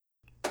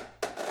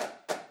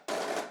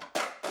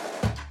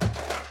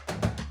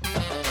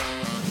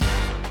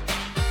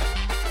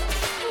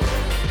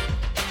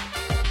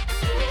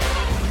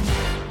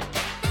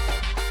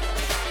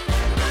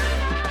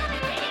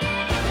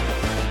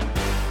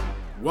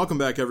Welcome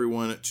back,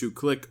 everyone, to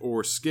Click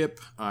or Skip.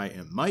 I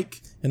am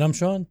Mike. And I'm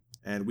Sean.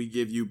 And we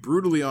give you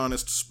brutally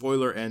honest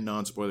spoiler and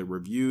non-spoiler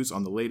reviews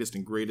on the latest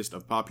and greatest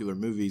of popular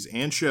movies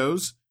and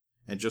shows.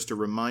 And just a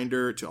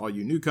reminder to all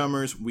you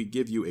newcomers, we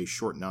give you a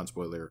short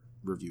non-spoiler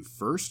review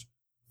first,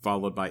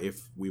 followed by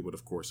if we would,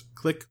 of course,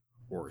 click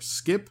or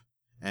skip.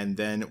 And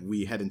then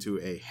we head into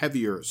a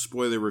heavier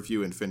spoiler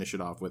review and finish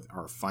it off with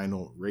our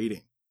final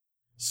rating.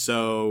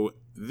 So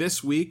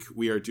this week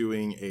we are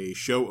doing a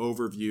show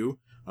overview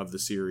of the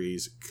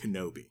series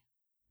Kenobi.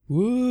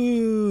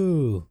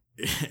 Woo!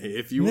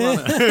 If you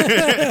want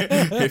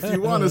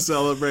to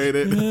celebrate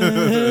it,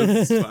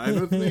 it's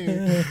fine with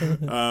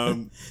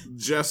me.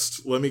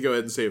 Just let me go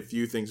ahead and say a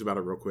few things about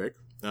it real quick.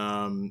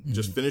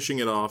 Just finishing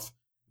it off,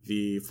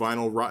 the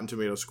final Rotten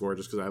Tomato score,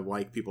 just because I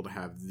like people to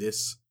have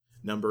this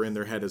number in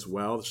their head as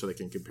well, so they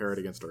can compare it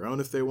against our own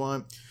if they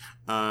want.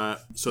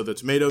 So the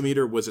tomato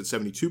meter was at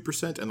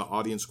 72%, and the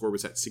audience score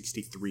was at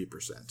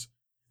 63%.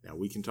 Now,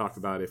 we can talk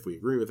about if we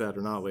agree with that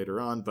or not later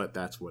on, but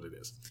that's what it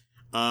is.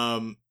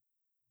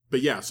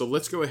 But yeah, so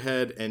let's go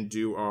ahead and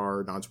do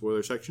our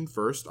non-spoiler section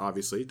first.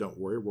 Obviously, don't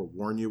worry, we'll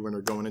warn you when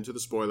we're going into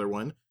the spoiler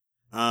one.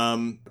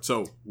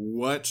 So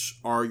what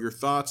are your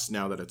thoughts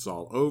now that it's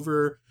all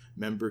over?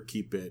 Remember,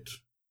 keep it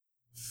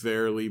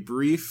fairly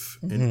brief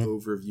and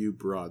overview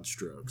broad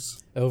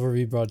strokes.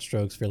 Overview broad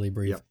strokes, fairly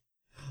brief. Yep.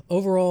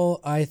 Overall,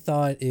 I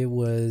thought it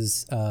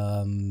was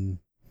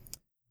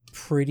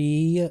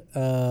pretty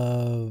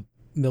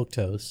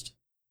milquetoast.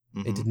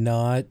 It did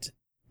not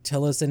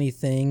tell us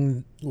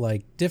anything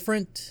like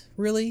different,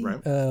 really,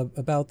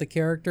 about the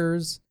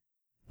characters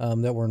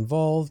that were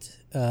involved.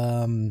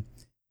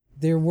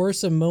 There were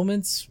some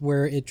moments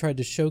where it tried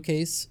to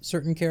showcase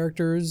certain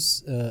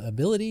characters'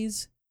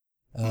 abilities,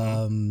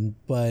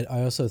 but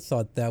I also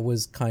thought that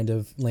was kind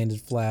of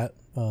landed flat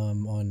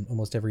on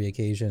almost every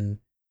occasion.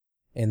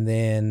 And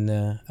then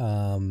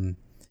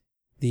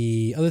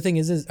the other thing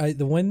is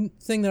the one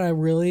thing that I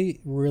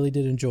really, really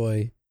did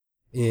enjoy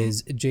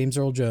is James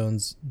Earl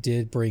Jones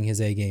did bring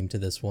his A game to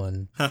this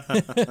one.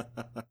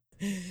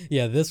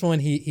 Yeah, this one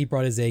he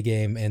brought his A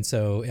game, and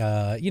so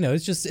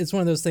it's one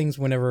of those things.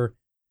 Whenever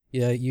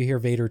you hear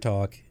Vader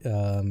talk,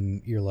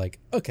 you're like,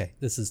 okay,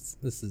 this is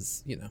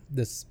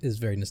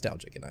very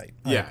nostalgic, and I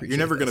you're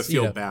never gonna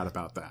feel bad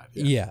about that.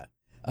 Yeah.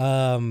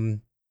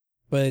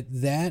 But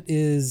that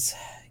is,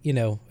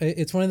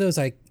 it's one of those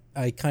I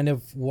kind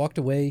of walked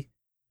away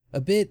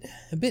a bit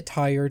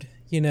tired,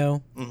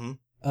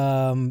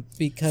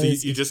 because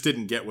so you just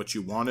didn't get what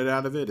you wanted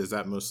out of it. Is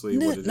that mostly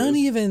what it is? Not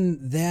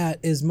even that,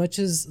 as much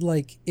as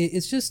like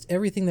it's just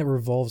everything that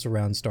revolves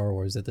around Star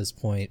Wars at this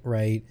point,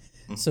 right?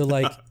 So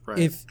like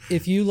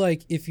if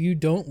you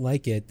don't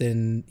like it,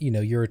 then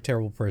you're a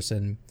terrible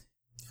person.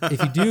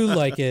 If you do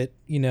like it,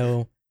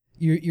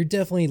 you're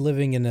definitely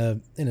living in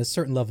a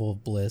certain level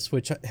of bliss,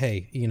 which,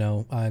 hey,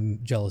 I'm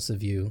jealous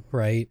of you,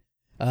 right?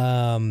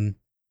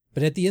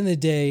 But at the end of the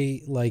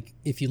day, like,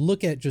 if you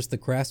look at just the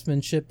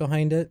craftsmanship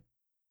behind it,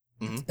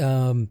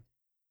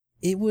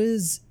 it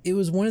was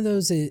one of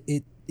those,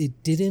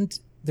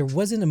 there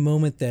wasn't a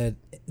moment that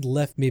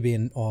left me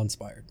being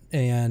awe-inspired.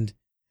 And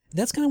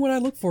that's kind of what I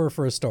look for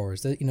a Star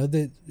Wars. That,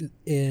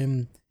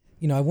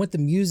 I want the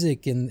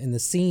music and the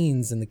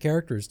scenes and the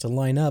characters to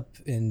line up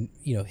and,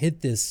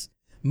 hit this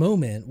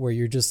moment where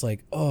you're just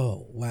like,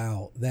 oh,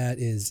 wow, that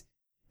is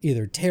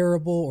either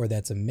terrible or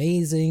that's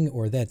amazing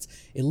or it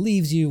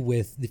leaves you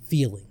with the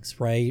feelings,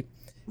 right?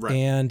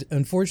 And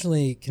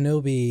unfortunately,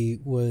 Kenobi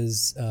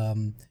was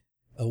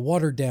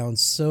watered down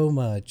so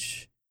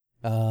much.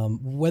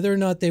 Whether or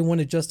not they want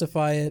to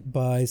justify it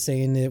by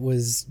saying it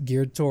was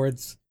geared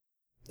towards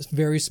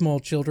very small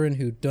children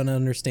who don't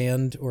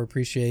understand or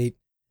appreciate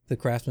the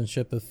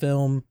craftsmanship of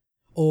film,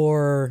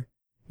 or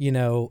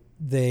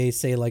they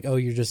say like, oh,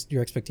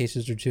 your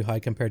expectations are too high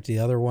compared to the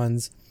other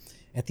ones.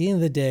 At the end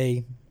of the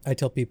day, I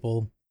tell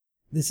people,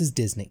 this is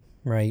Disney,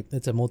 right?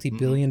 It's a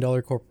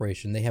multi-billion-dollar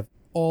corporation. They have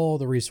all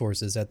the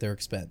resources at their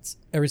expense,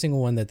 every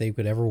single one that they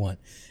could ever want.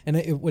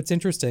 And what's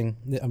interesting,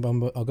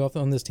 I'll go off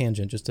on this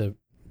tangent just to,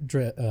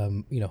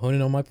 hone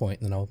in on my point,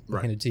 and then I'll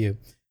hand it to you.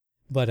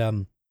 But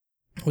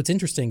what's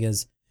interesting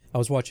is I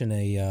was watching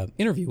a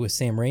interview with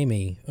Sam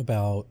Raimi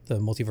about the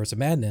Multiverse of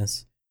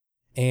Madness,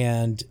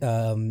 and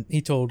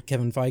he told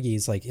Kevin Feige,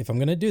 he's like, if I'm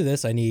going to do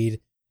this, I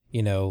need,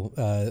 3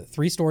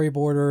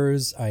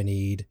 storyboarders, I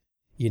need,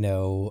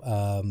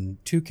 2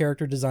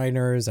 character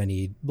designers, I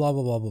need blah,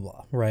 blah, blah, blah,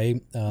 blah,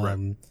 right?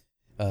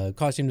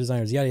 Costume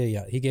designers, yada, yada,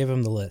 yada. He gave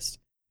him the list.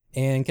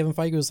 And Kevin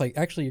Feige was like,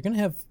 actually, you're going to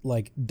have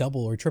like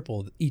double or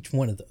triple each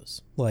one of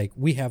those. Like,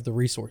 we have the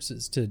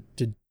resources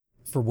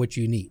for what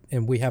you need,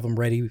 and we have them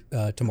ready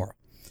tomorrow.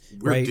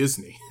 We're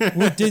Disney.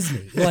 We're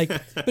Disney.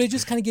 But it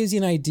just kind of gives you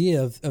an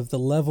idea of the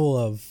level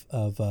of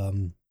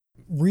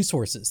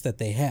resources that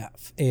they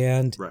have.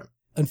 And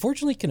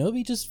unfortunately,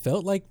 Kenobi just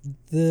felt like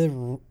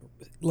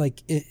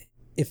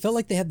it felt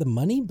like they had the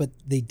money, but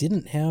they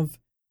didn't have,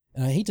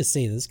 and I hate to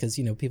say this because,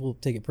 people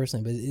take it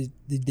personally,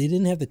 but they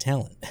didn't have the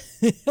talent.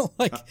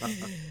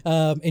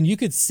 And you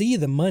could see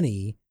the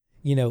money,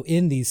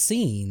 in these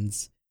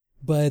scenes,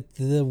 but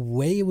the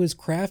way it was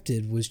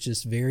crafted was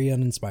just very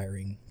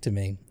uninspiring to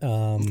me.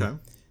 Okay.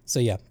 So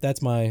yeah,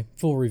 that's my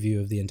full review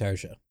of the entire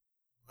show.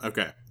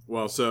 Okay.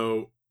 Well,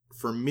 so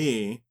for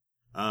me,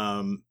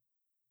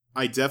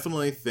 I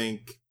definitely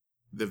think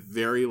the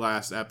very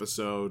last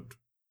episode,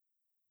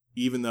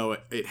 even though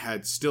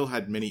it still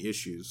had many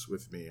issues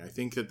with me, I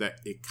think that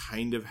it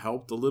kind of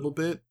helped a little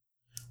bit.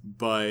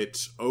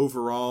 But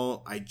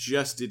overall, I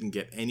just didn't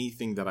get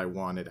anything that I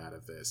wanted out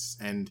of this.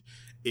 And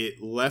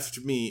it left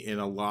me in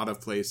a lot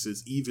of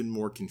places even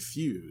more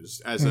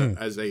confused as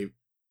a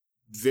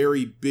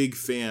very big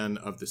fan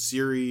of the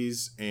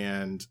series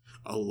and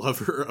a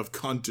lover of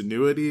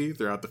continuity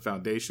throughout the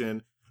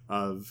foundation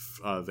of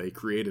a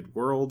created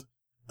world.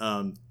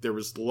 There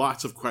was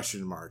lots of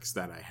question marks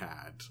that I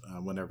had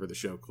whenever the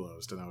show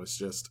closed, and I was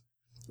just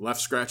left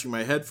scratching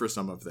my head for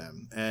some of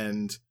them.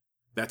 And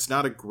that's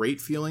not a great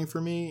feeling for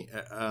me,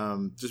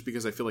 just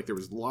because I feel like there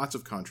was lots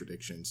of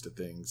contradictions to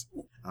things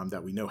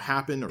that we know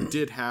happened or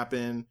did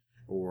happen,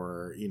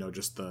 or, you know,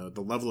 just the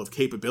level of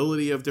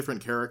capability of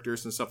different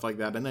characters and stuff like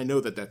that. And I know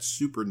that that's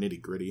super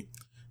nitty-gritty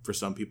for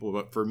some people,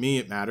 but for me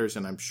it matters,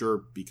 and I'm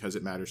sure because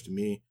it matters to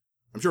me,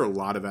 I'm sure a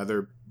lot of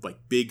other like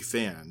big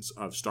fans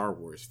of Star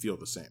Wars feel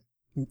the same.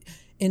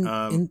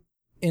 And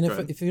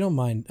if you don't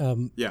mind,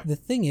 the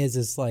thing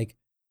is like,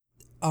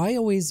 I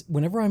always,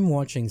 whenever I'm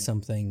watching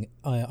something,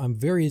 I'm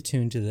very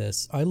attuned to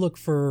this. I look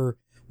for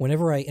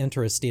whenever I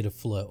enter a state of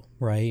flow,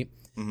 right?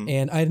 Mm-hmm.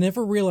 And I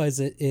never realize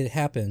it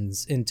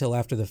happens until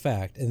after the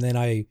fact. And then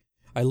I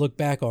look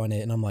back on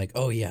it and I'm like,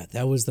 oh yeah,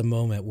 that was the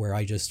moment where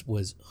I just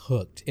was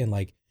hooked and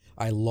like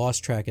I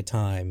lost track of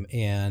time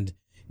and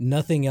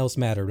nothing else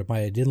mattered.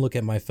 I didn't look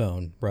at my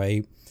phone,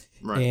 right?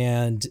 Right.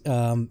 And,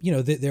 you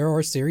know, there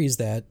are series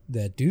that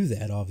do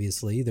that,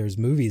 obviously. There's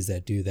movies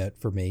that do that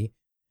for me.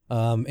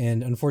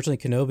 And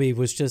unfortunately, Kenobi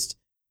was just,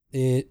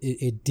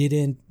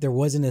 there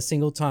wasn't a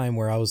single time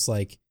where I was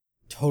like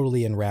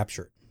totally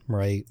enraptured,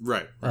 right?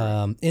 Right.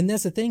 And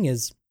that's the thing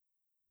is,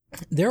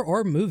 there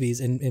are movies,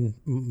 and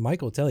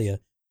Mike will tell you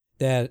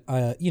that,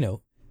 you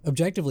know,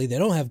 objectively, they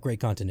don't have great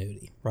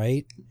continuity,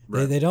 right?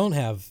 They don't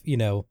have, you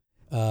know,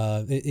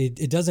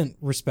 it doesn't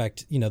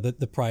respect, you know,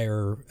 the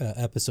prior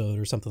episode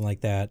or something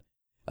like that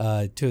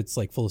to its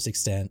like fullest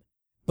extent.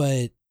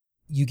 But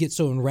you get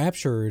so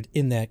enraptured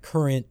in that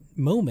current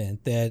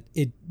moment that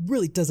it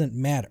really doesn't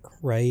matter,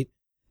 right?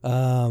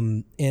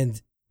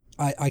 And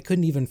I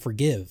couldn't even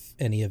forgive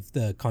any of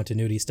the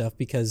continuity stuff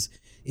because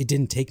it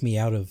didn't take me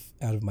out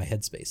of my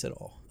headspace at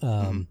all.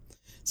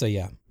 So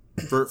yeah.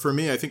 For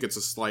me, I think it's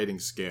a sliding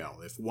scale.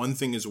 If one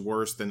thing is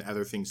worse, then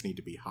other things need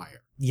to be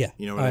higher. Yeah,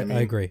 you know what I mean?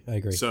 I agree.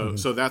 So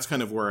that's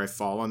kind of where I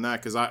fall on that,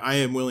 because I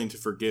am willing to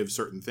forgive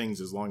certain things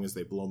as long as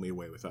they blow me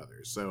away with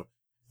others. So,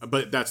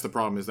 but that's the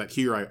problem, is that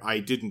here I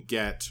didn't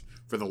get,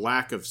 for the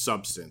lack of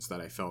substance that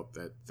I felt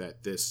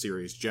that this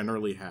series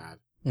generally had,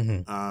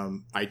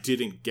 I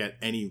didn't get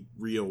any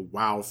real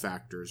wow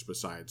factors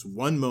besides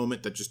one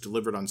moment that just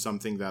delivered on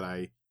something that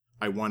I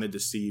wanted to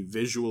see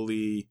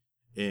visually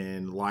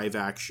in live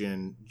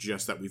action,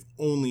 just that we've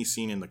only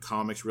seen in the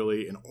comics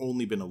really and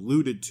only been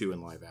alluded to in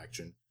live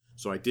action.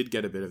 So I did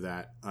get a bit of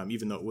that,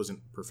 even though it wasn't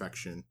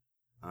perfection,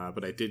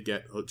 but I did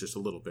get just a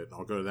little bit. And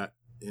I'll go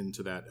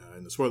into that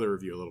in the spoiler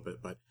review a little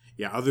bit. But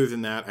yeah, other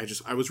than that,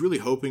 I was really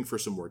hoping for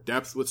some more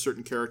depth with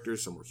certain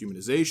characters, some more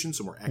humanization,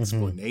 some more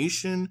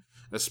explanation,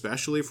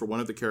 especially for one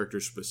of the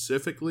characters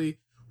specifically,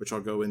 which I'll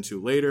go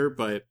into later.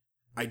 But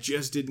I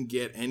just didn't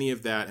get any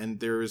of that. And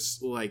there's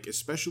like,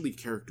 especially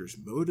characters'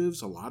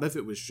 motives, a lot of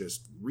it was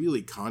just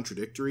really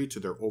contradictory to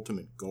their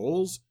ultimate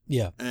goals.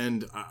 Yeah.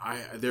 And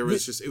it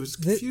was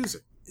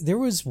confusing. There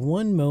was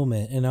one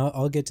moment, and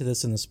I'll get to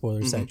this in the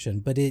spoiler section,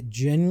 but it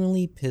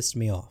genuinely pissed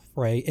me off,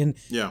 right? And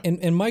yeah,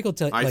 and Michael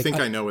tell I think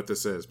I know what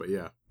this is, but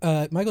yeah.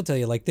 Michael tell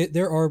you, like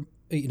there are,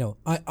 you know,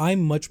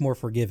 I'm much more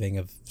forgiving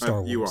of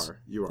Star Wars.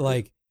 You are.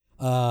 Like,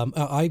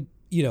 I,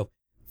 you know,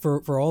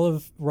 for all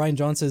of Rian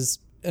Johnson's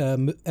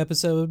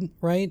episode,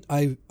 right?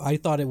 I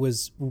thought it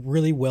was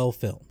really well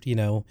filmed, you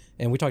know,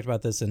 and we talked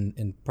about this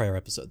in prior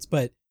episodes,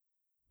 but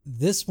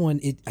this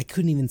one, I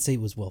couldn't even say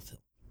it was well filmed.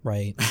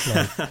 Right.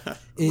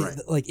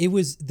 Like,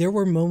 there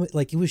were moments,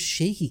 like, it was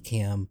shaky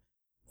cam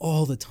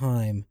all the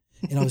time.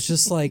 And I was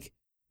just like,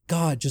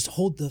 God, just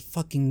hold the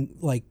fucking,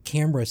 like,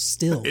 camera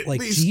still. At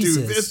like, least Jesus.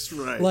 Do this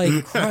right.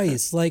 Like,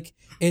 Christ. Like,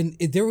 and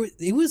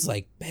it was,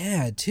 like,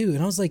 bad, too.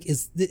 And I was like,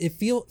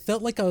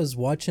 felt like I was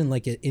watching,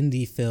 like, an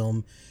indie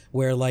film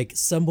where, like,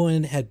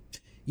 someone had,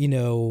 you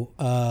know,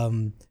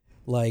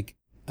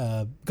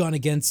 gone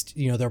against,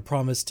 you know, their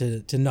promise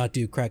to not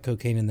do crack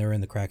cocaine and they're in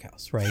the crack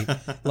house, right?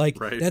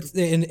 Like right. That's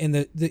and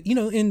the you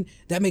know, and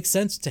that makes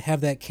sense to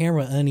have that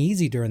camera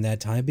uneasy during that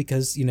time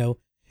because, you know,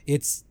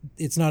 it's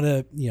not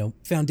a, you know,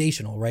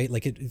 foundational, right?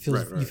 Like it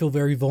feels right. You feel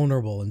very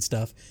vulnerable and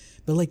stuff.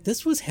 But like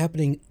this was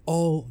happening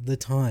all the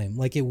time.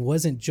 Like it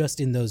wasn't just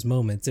in those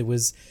moments. It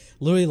was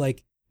literally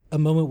like a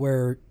moment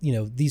where, you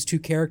know, these two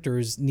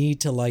characters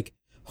need to like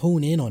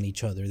hone in on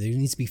each other. There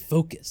needs to be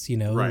focus, you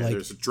know? Right, like,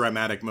 there's a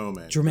dramatic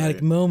moment.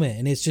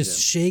 And it's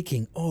just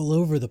shaking all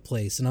over the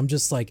place. And I'm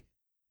just like,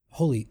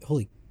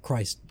 holy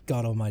Christ,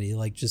 God Almighty!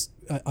 Like, just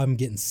I'm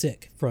getting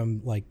sick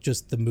from like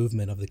just the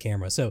movement of the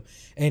camera. So,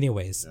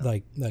 anyways,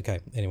 like,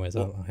 okay, anyways,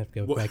 I'll have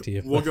to go back to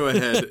you. We'll go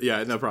ahead.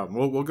 Yeah, no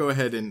problem. We'll go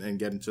ahead and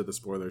get into the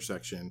spoiler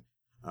section.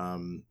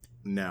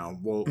 Now,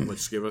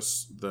 let's give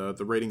us the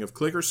rating of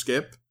click or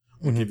skip.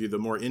 We'll give you the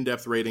more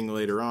in-depth rating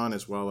later on,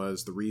 as well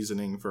as the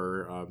reasoning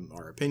for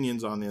our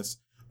opinions on this.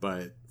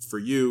 But for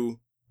you,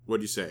 what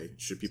do you say?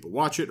 Should people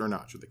watch it or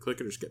not? Should they click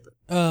it or skip it?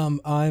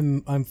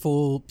 I'm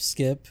full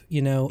skip.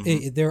 You know,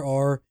 there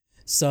are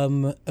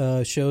some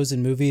shows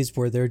and movies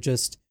where they're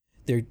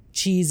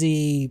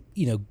cheesy,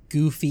 you know,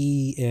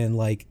 goofy, and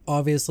like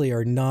obviously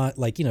are not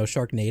like, you know,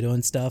 Sharknado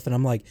and stuff. And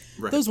I'm like,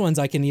 those ones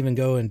I can even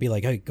go and be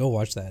like, hey, go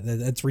watch that.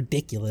 That's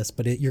ridiculous,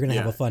 but you're gonna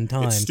have a fun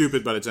time. It's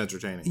stupid, but it's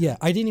entertaining. Yeah,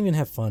 I didn't even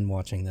have fun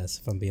watching this,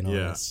 if I'm being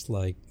honest.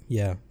 Like,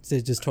 it's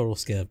just total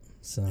skip.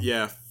 So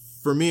yeah.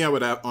 For me, I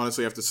would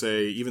honestly have to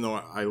say, even though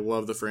I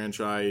love the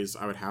franchise,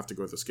 I would have to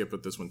go with a skip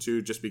with this one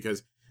too, just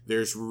because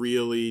there's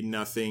really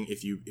nothing.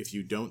 If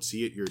you don't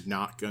see it, you're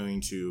not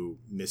going to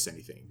miss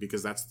anything,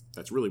 because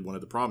that's really one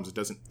of the problems. It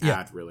doesn't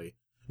add really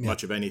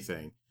much of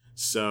anything.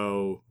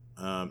 So,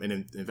 and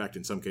in fact,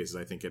 in some cases,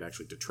 I think it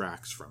actually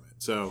detracts from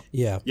it. So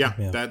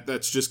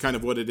that's just kind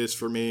of what it is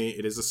for me.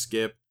 It is a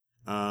skip,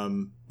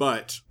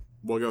 but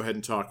we'll go ahead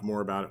and talk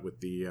more about it with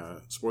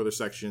the spoiler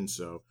section.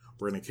 So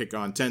we're going to kick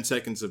on 10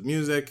 seconds of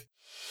music.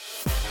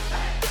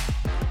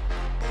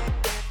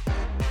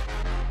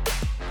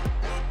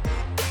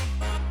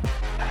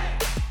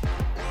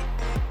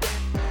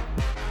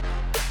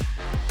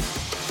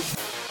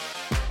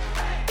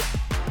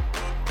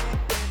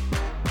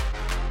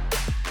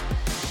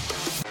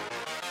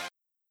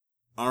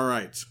 All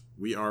right,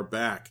 we are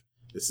back.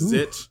 This is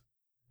it.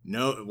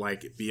 No,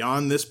 like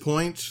beyond this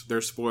point,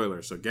 there's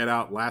spoilers, so get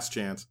out, last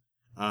chance.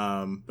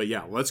 But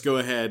yeah, let's go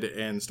ahead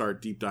and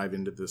start deep dive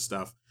into this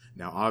stuff.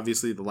 Now,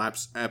 obviously, the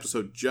last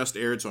episode just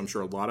aired, so I'm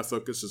sure a lot of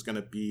focus is going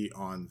to be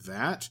on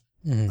that.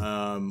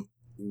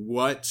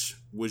 What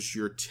was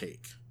your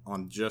take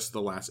on just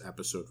the last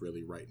episode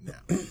really right now?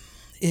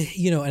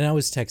 You know, and I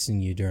was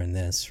texting you during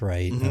this,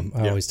 right?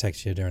 I always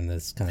text you during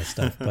this kind of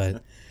stuff,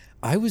 but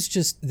I was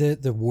just,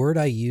 the word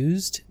I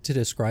used to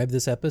describe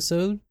this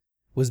episode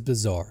was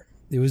bizarre.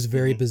 It was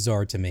very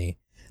bizarre to me.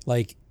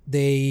 Like,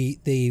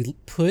 they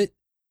put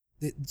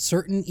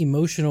certain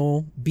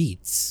emotional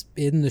beats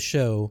in the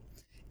show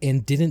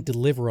and didn't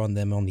deliver on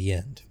them on the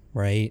end,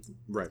 right?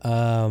 Right.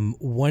 So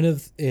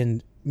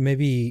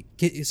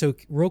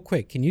real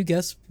quick, can you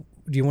guess,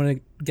 do you want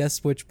to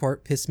guess which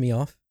part pissed me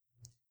off?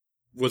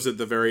 Was it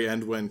the very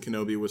end when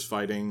Kenobi was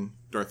fighting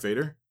Darth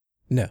Vader?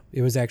 No,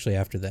 it was actually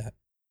after that.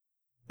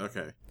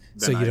 Okay.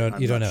 So you don't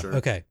know. Sure.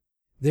 Okay.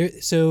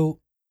 So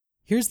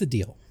here's the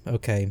deal.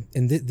 Okay.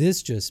 And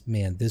this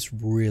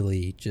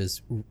really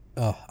just,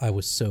 I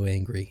was so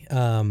angry.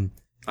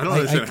 I don't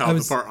understand how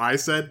the part I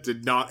said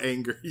did not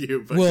anger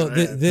you. But well,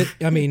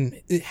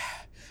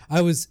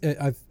 I was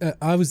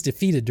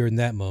defeated during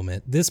that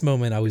moment. This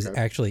moment, I was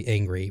actually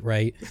angry,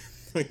 right?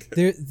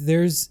 Okay.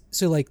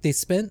 So like they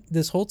spent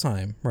this whole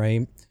time,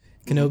 right?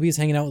 Kenobi is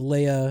hanging out with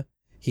Leia.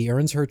 He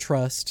earns her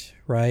trust,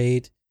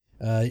 right?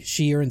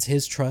 She earns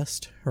his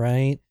trust,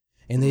 right?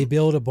 And they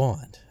build a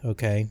bond,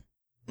 okay?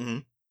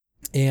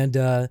 And,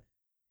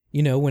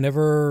 you know,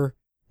 whenever...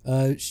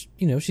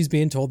 she's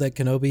being told that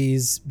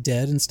Kenobi's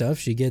dead and stuff.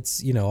 She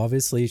gets, you know,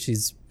 obviously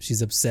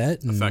she's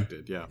upset and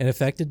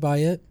affected by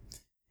it.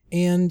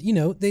 And, you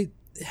know, I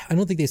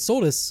don't think they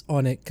sold us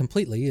on it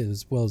completely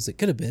as well as it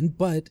could have been,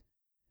 but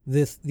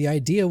the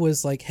idea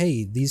was like,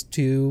 hey, these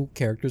two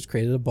characters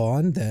created a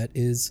bond that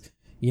is,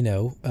 you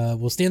know,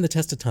 will stand the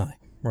test of time,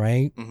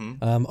 right?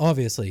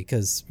 Obviously,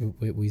 because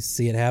we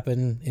see it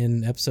happen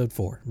in episode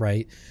 4,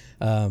 right?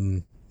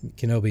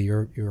 Kenobi,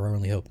 you're our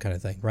only hope kind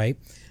of thing, right?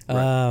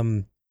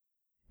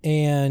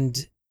 And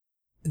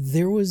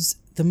there was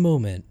the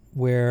moment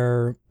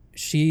where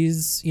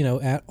she's, you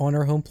know, on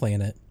her home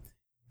planet,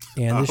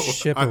 and the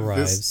ship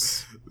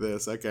arrives.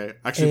 Okay.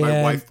 Actually,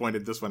 my wife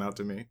pointed this one out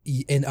to me.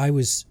 And I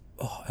was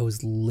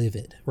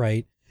livid,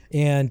 right?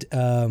 And,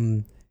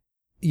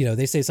 you know,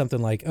 they say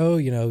something like, oh,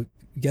 you know,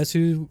 guess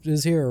who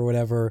is here or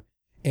whatever.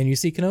 And you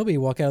see Kenobi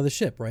walk out of the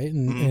ship, right?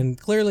 And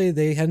clearly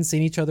they hadn't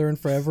seen each other in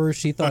forever.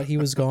 She thought he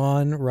was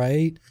gone,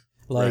 right?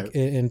 Like,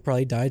 and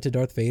probably died to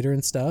Darth Vader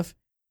and stuff.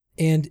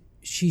 And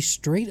she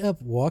straight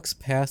up walks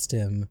past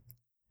him,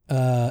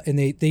 and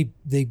they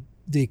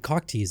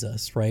cock tease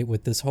us, right,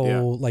 with this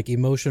whole like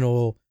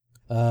emotional,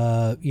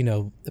 you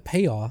know,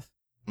 payoff.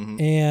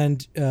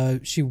 And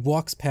she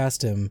walks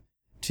past him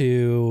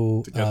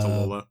to get to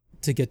Lola.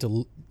 To get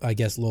to, I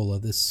guess, Lola,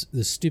 this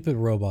stupid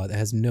robot that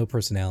has no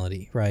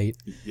personality, right?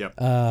 Yep.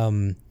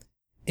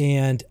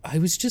 And I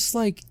was just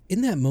like,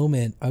 in that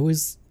moment, I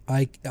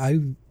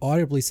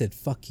audibly said,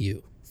 "Fuck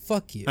you."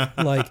 Fuck you.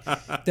 Like,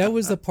 that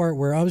was the part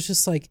where I was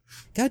just like,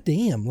 God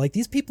damn, like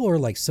these people are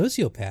like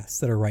sociopaths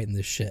that are writing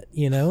this shit,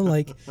 you know,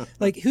 like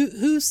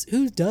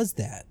who does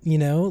that, you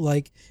know,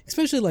 like,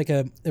 especially like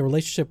a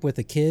relationship with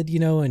a kid, you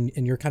know, and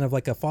you're kind of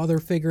like a father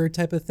figure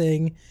type of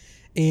thing.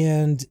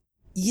 And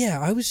Yeah,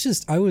 I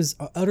was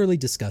utterly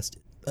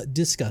disgusted.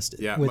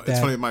 Yeah, with it's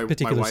that funny. My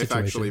particular wife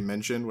situation. actually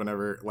mentioned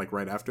whenever, like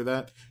right after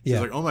that, she's Yeah.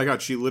 like, "Oh my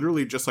god!" She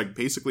literally just like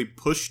basically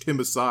pushed him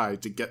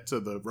aside to get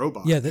to the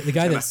robot. Yeah, the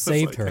guy And I that was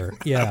saved like- her.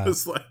 Yeah. I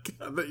was like,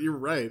 "You're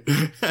right."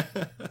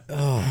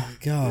 Oh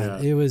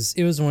God, Yeah. it was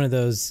one of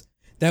those.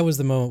 That was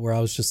the moment where I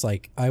was just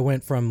like, I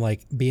went from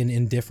like being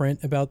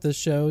indifferent about this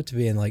show to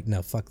being like,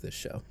 no, fuck this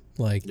show.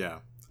 Like, Yeah,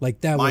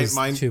 like that Mine- was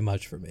mine- too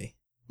much for me.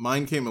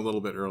 mine came a little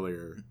bit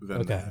earlier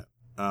than Okay. that.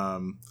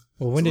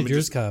 Well, when So did let me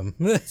yours just- come?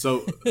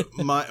 So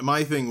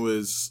my thing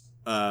was,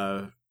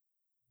 and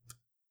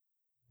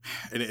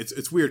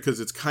it's weird because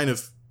it's kind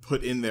of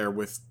put in there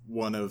with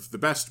one of the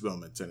best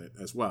moments in it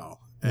as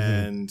well. Mhm.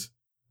 And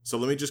so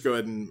let me just go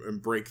ahead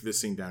and break this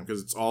scene down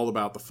because it's all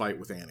about the fight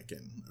with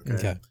Anakin.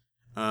 Okay.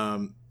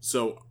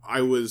 So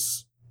I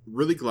was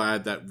really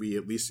glad that we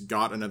at least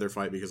got another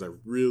fight because I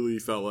really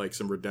felt like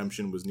some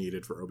redemption was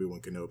needed for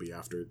Obi-Wan Kenobi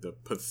after the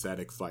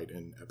pathetic fight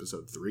in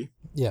Episode 3.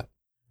 Yeah.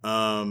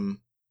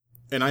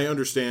 And I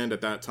understand at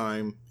that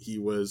time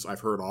I've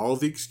heard all of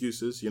the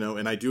excuses,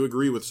 and I do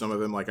agree with some of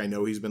them. Like, I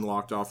know he's been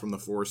locked off from the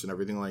Force and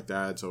everything like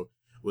that, so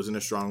wasn't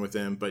as strong with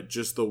him. But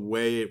just the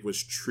way it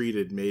was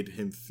treated made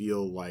him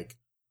feel like,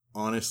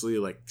 honestly,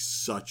 like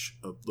such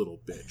a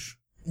little bitch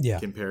Yeah.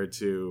 compared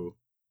to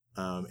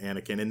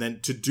Anakin. And then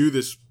to do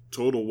this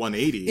total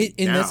 180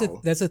 And now,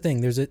 that's the thing.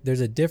 There's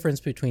a difference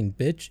between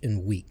bitch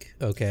and weak.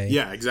 Okay.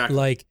 yeah, exactly.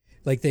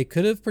 Like they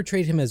could have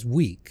portrayed him as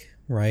weak,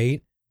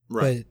 right?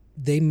 Right. But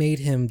they made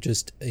him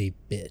just a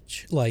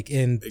bitch. Like,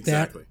 and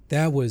Exactly.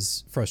 that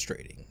was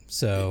frustrating.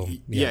 So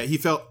yeah, he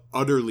felt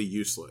utterly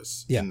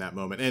useless Yeah. in that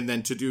moment. And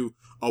then to do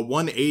a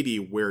 180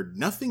 where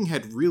nothing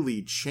had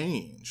really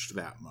changed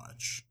that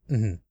much,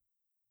 Mhm.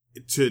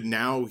 to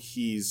now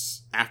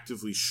he's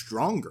actively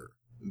stronger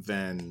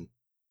than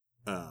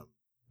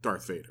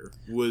Darth Vader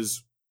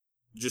was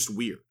just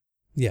weird.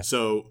 Yeah.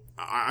 So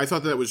I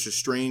thought that was just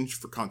strange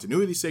for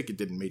continuity's sake. It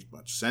didn't make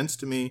much sense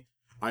to me.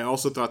 I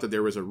also thought that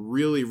there was a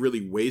really,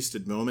 really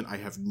wasted moment. I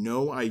have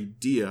no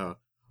idea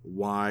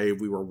why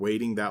we were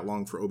waiting that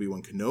long for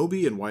Obi-Wan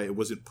Kenobi and why it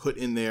wasn't put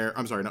in there.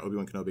 I'm sorry, not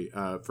Obi-Wan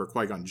Kenobi, for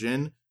Qui-Gon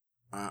Jinn.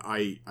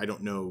 I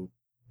don't know,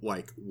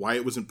 like, why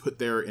it wasn't put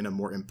there in a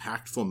more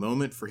impactful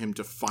moment for him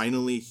to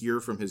finally hear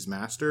from his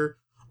master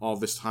all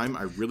this time.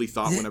 I really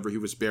thought whenever he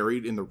was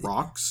buried in the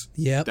rocks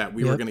that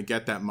we were going to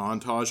get that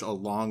montage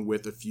along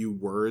with a few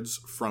words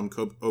from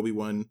from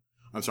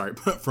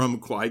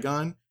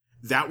Qui-Gon.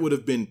 That would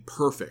have been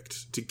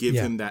perfect to give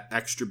him that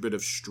extra bit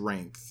of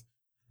strength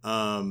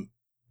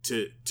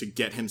to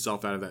get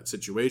himself out of that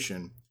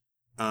situation.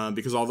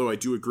 Because although I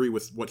do agree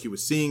with what he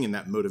was seeing and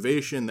that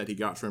motivation that he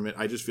got from it,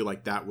 I just feel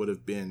like that would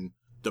have been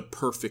the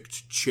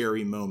perfect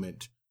cherry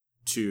moment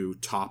to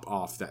top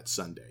off that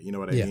Sunday. You know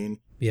what I mean?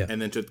 Yeah.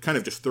 And then to kind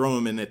of just throw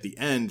him in at the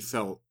end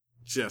felt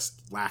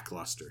just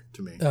lackluster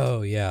to me.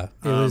 Oh yeah.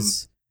 It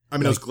was. I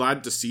mean, I was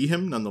glad to see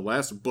him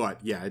nonetheless, but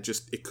yeah,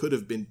 it could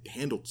have been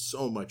handled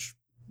so much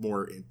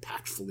more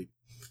impactfully.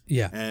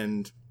 Yeah.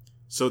 And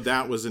so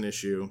that was an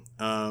issue.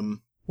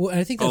 Well, and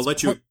I think that's I'll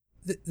let you.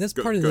 That's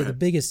Go part of the ahead.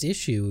 biggest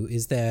issue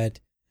is that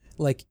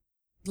like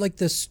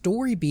the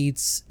story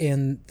beats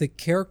and the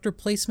character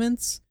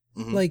placements,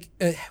 Mhm. like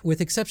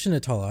with exception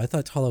of Tala, I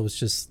thought Tala was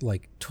just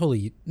like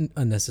totally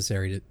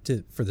unnecessary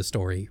for the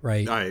story,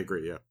 right? I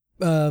agree. Yeah,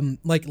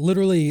 like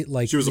literally,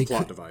 like she was a they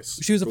plot could- device.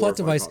 She was a plot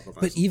Glorified device,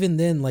 but even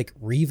then, like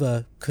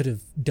Reva could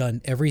have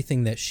done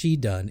everything that she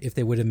done if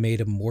they would have made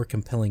a more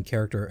compelling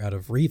character out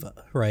of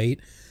Reva, right?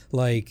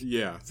 Like,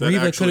 yeah, that Reva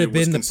could actually have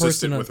was been the consistent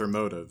person on- with her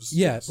motives.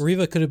 yeah, Yes.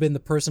 Reva could have been the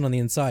person on the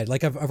inside.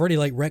 Like I've already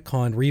like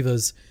retconned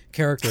Reva's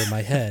character in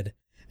my head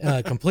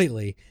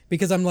completely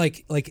because I'm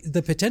like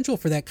the potential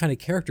for that kind of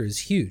character is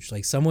huge.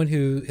 Like someone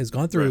who has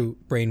gone through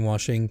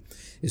brainwashing,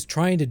 is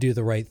trying to do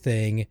the right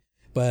thing,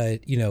 but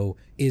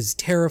is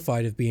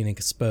terrified of being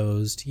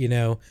exposed.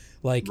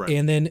 Like Right.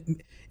 and then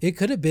it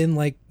could have been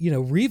like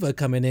Reva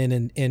coming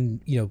in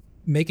and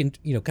making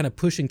kind of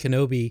pushing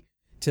Kenobi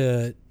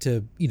to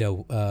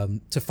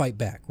fight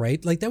back,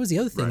 right? Like that was the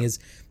other thing Right. is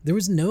there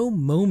was no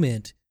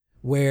moment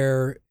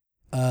where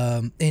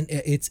and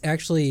it's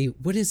actually,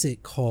 what is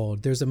it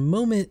called? There's a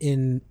moment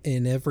in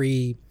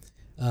every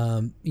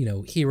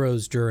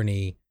hero's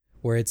journey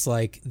where it's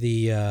like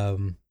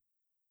the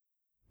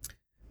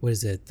what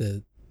is it,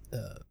 the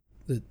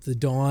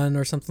dawn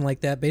or something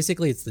like that.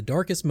 Basically it's the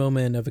darkest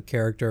moment of a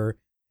character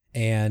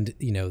and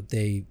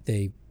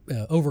they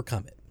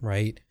overcome it,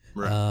 right?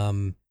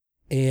 Right.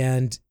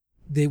 And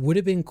they would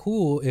have been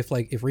cool if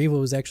Reva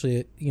was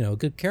actually a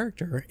good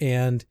character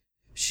and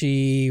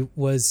she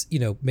was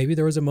maybe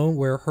there was a moment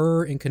where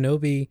her and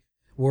Kenobi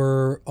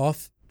were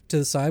off to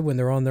the side when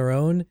they're on their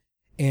own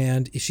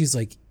and she's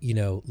like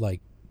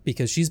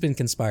because she's been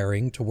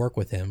conspiring to work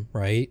with him,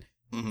 right?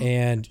 Mhm.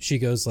 And she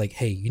goes like,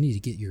 hey, you need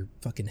to get your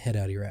fucking head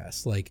out of your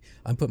ass. Like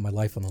I'm putting my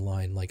life on the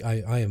line. Like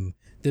I am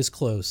this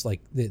close. Like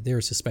they're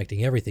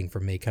suspecting everything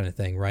from me kind of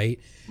thing. Right.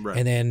 Right.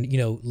 And then,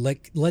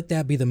 let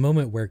that be the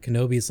moment where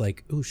Kenobi's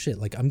like, oh shit,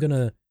 like I'm going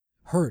to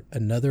hurt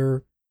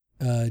another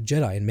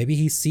Jedi, and maybe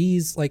he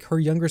sees like her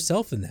younger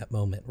self in that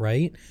moment,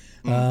 right?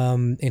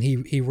 And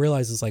he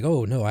realizes like,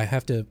 oh no, I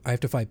have to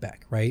fight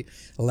back, right?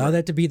 Allow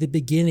that to be the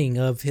beginning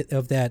of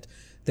that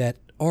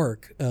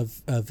arc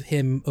of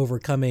him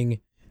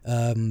overcoming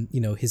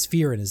his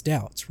fear and his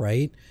doubts,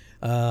 right?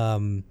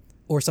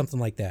 Or something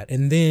like that.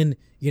 And then,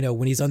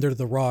 when he's under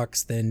the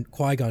rocks, then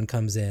Qui-Gon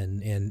comes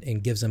in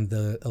and gives him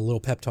a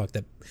little pep talk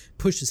that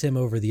pushes him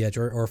over the edge,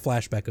 or a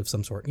flashback of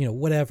some sort,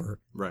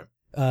 whatever. Right.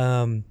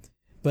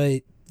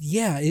 But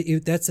yeah,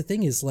 that's the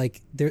thing, is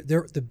like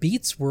the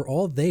beats were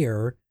all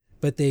there,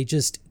 but they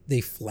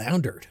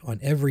floundered on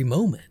every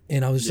moment.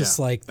 And I was just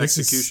like,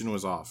 execution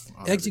was off.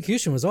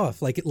 Execution was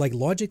off. Like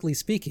logically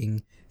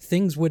speaking,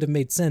 things would have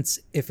made sense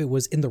if it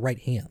was in the right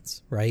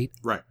hands, right?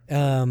 Right.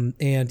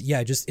 And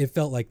yeah, it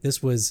felt like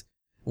this was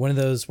one of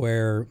those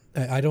where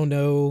I don't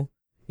know,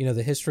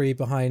 the history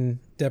behind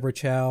Deborah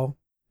Chow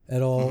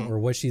at all, or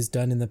what she's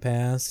done in the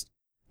past.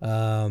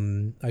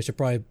 I should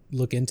probably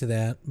look into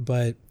that,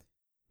 but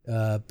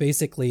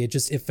basically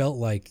it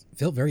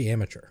felt very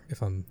amateur,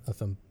 if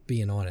I'm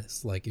being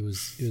honest. Like it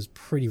was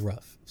pretty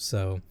rough.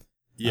 So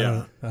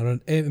yeah, I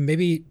don't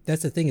maybe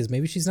that's the thing, is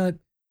maybe she's not.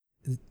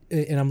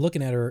 And I'm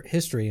looking at her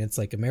history, and it's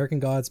like American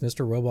Gods,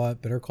 Mr.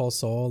 Robot, Better Call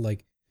Saul.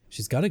 Like,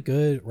 she's got a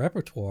good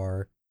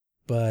repertoire,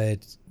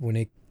 but when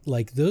it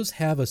like those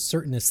have a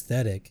certain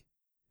aesthetic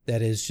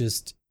that is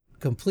just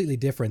completely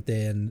different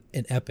than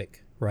an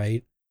epic,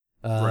 right?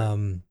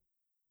 Right.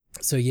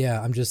 So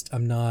yeah,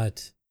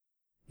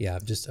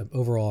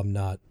 overall I'm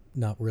not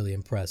really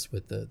impressed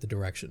with the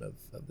direction of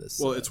this.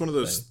 Well, it's one of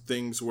those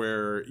things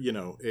where,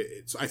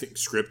 I think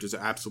script is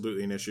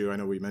absolutely an issue. I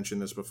know we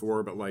mentioned this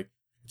before, but like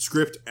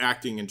script,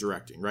 acting, and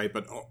directing, right?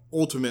 But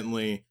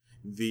ultimately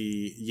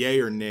the yay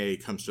or nay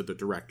comes to the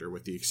director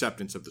with the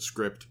acceptance of the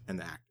script and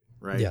the acting,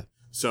 right? Yeah.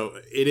 So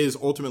it is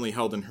ultimately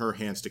held in her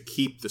hands to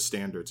keep the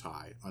standards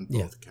high on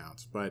both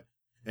accounts. But,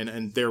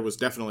 and there was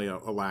definitely a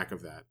lack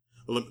of that.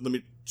 Let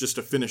me just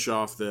to finish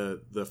off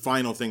the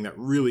final thing that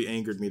really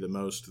angered me the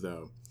most,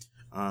 though.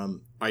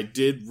 I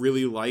did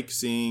really like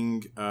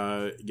seeing,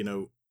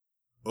 Obi-Wan.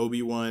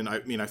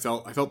 I mean, I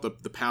felt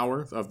the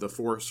power of the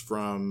Force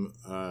from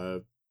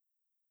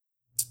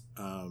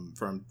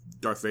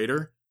Darth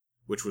Vader,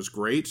 which was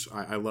great.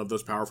 I love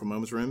those powerful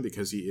moments from him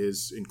because he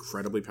is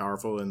incredibly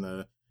powerful in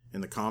the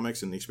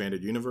comics and the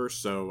expanded universe.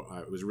 So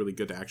it was really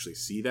good to actually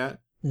see that.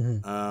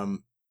 Mm-hmm.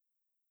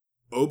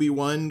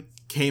 Obi-Wan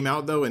came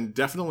out though, and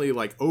definitely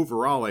like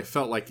overall, I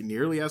felt like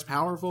nearly as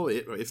powerful,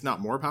 if not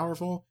more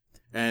powerful.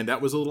 And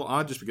that was a little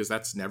odd just because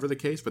that's never the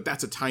case, but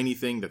that's a tiny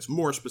thing that's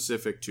more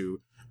specific to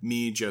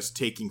me just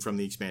taking from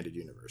the expanded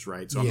universe,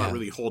 right? So I'm not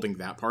really holding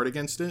that part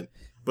against it.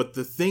 But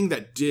the thing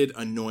that did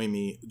annoy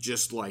me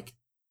just like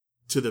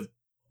to the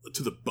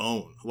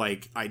bone,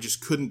 like I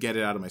just couldn't get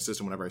it out of my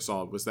system whenever I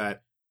saw it, was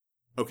that,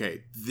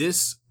 okay,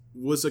 this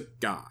was a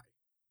guy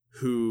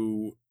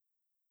who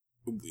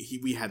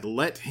we had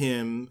let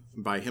him,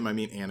 by him I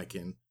mean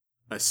Anakin,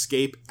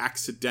 escape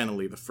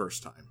accidentally the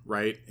first time,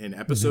 right? In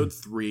episode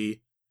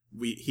 3,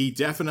 he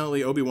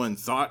definitely, Obi-Wan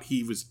thought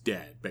he was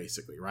dead,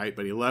 basically, right?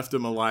 But he left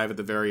him alive at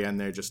the very end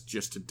there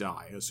just to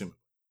die, assuming.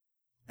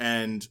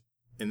 And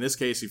in this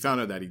case, he found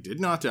out that he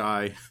did not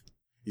die.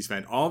 He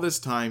spent all this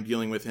time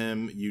dealing with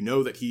him. You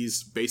know that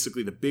he's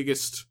basically the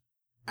biggest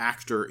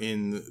actor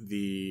in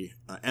the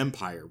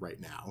Empire right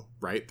now,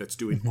 right? That's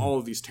doing all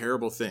of these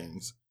terrible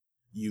things.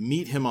 You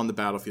meet him on the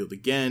battlefield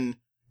again.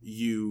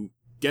 You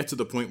get to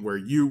the point where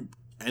you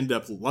end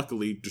up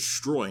luckily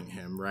destroying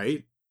him,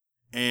 right?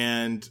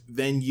 And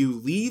then you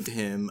leave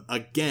him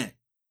again.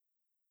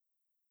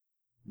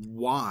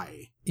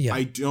 Why? Yeah.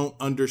 I don't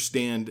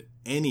understand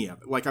any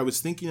of it. Like, I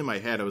was thinking in my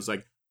head, I was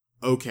like,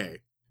 okay.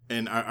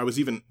 And I was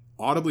even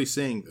audibly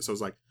saying this. I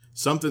was like,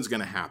 something's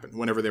going to happen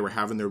whenever they were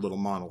having their little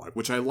monologue,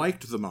 which I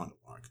liked the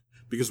monologue.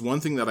 Because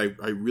one thing that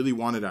I really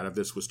wanted out of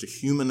this was to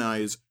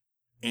humanize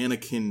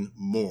Anakin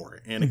more.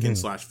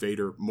 Anakin /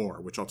 Vader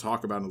more, which I'll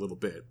talk about in a little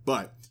bit.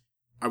 But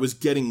I was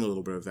getting a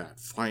little bit of that,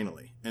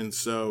 finally. And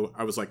so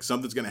I was like,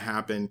 something's going to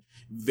happen.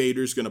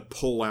 Vader's going to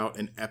pull out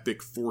an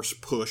epic force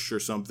push or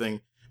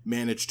something,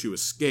 manage to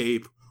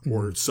escape,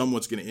 or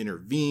someone's going to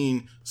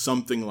intervene,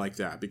 something like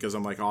that. Because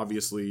I'm like,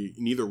 obviously,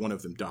 neither one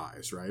of them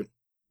dies, right?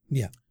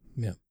 Yeah,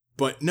 yeah.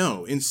 But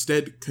no,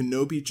 instead,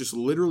 Kenobi just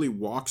literally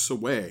walks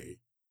away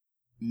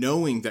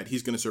knowing that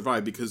he's going to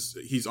survive because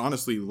he's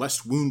honestly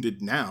less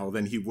wounded now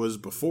than he was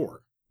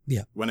before.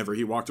 Yeah. Whenever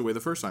he walked away the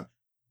first time.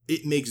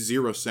 It makes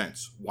zero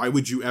sense. Why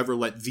would you ever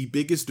let the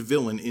biggest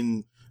villain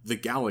in the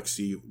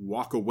galaxy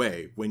walk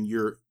away when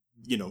you're,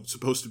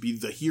 supposed to be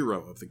the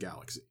hero of the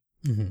galaxy?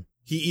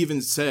 He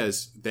even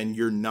says, then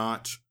you're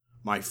not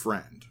my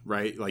friend,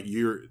 right? Like,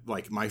 you're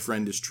like, my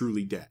friend is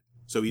truly dead.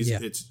 So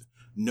it's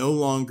no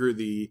longer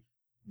the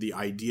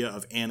idea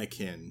of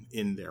Anakin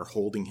in there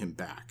holding him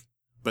back.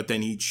 But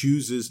then he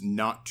chooses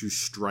not to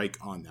strike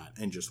on that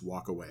and just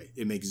walk away.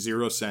 It makes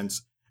zero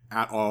sense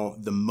at all.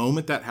 The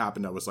moment that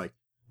happened, I was like,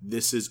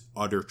 this is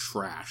utter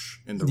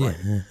trash in the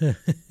writing.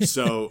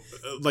 So,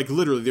 like,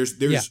 literally,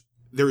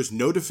 there is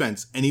no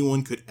defense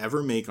anyone could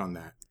ever make on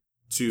that.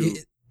 to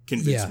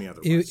convince me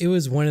otherwise. It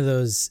was one of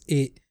those.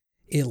 It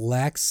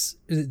lacks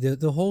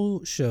the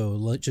whole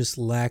show. Just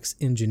lacks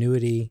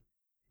ingenuity.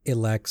 It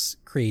lacks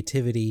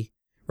creativity.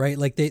 Right?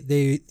 Like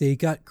they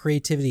got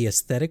creativity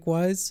aesthetic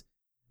wise.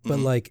 But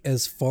like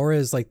as far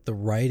as like the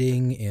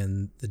writing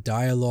and the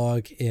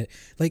dialogue, and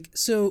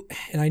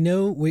I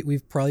know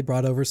we've probably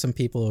brought over some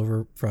people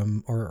over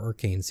from our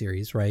Arcane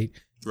series, right?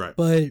 Right.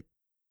 But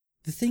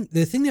the thing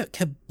that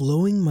kept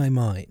blowing my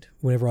mind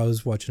whenever I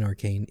was watching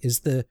Arcane is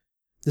the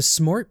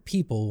smart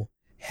people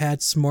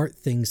had smart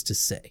things to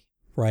say,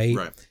 right?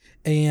 Right.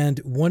 And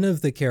one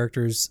of the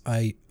characters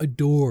I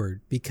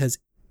adored because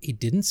he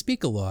didn't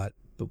speak a lot,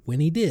 but when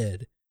he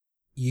did,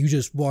 you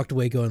just walked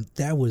away going,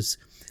 that was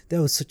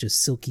such a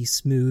silky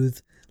smooth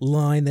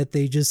line that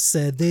they just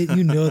said.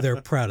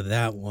 They're proud of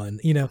that one,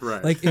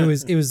 right. Like it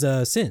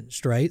was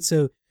Singed, right?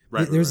 So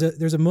there's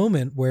a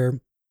moment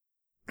where,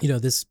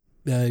 this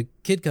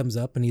kid comes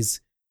up and he's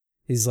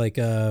like,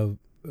 they're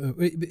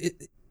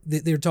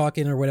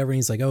talking or whatever. And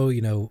he's like, oh,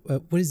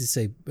 what does he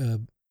say?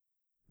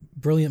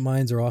 Brilliant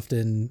minds are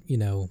often,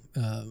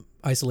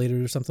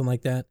 isolated or something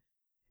like that.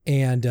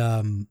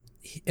 And,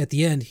 at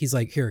the end, he's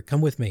like, here,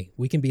 come with me.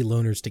 We can be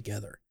loners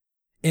together.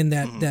 And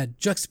that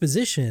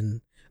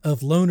juxtaposition of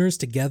loners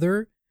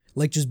together,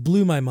 like, just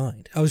blew my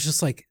mind. I was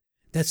just like,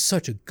 that's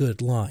such a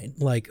good line.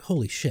 Like,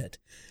 holy shit.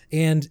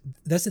 And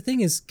that's the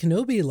thing is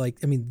Kenobi, like,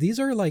 I mean, these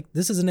are like,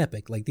 this is an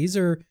epic. Like, these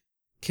are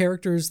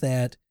characters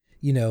that,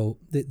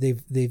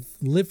 they've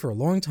lived for a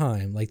long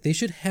time. Like, they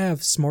should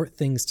have smart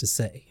things to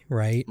say,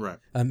 right? Right.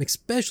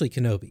 Especially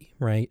Kenobi,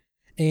 right?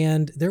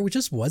 And there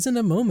just wasn't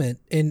a moment,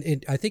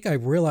 and I think I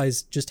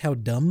realized just how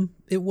dumb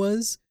it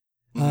was.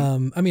 I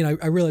mean,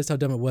 I realized how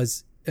dumb it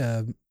was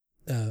from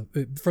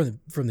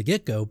the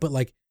get-go, but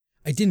like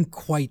I didn't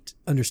quite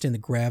understand the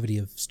gravity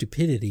of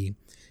stupidity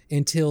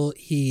until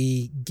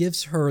he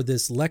gives her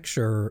this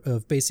lecture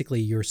of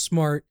basically you're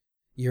smart,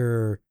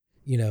 you're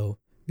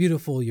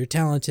beautiful, you're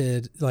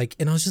talented, like,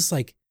 and I was just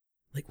like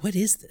what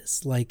is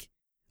this? Like,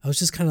 I was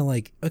just kind of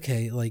like,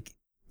 okay, like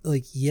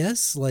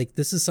yes, like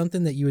this is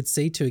something that you would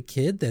say to a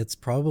kid that's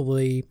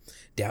probably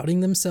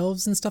doubting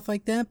themselves and stuff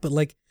like that, but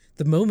like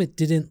the moment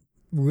didn't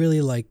really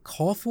like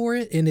call for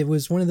it, and it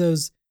was one of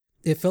those,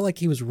 it felt like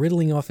he was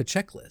riddling off a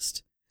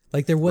checklist.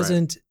 Like there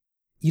wasn't,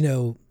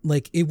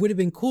 like it would have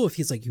been cool if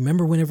he's like, you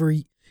remember whenever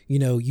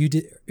you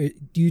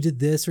did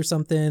this or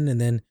something, and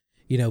then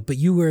but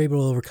you were able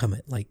to overcome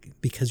it, like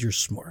because you're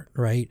smart,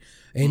 right?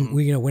 And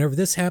whenever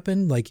this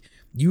happened, like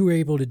you were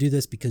able to do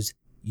this because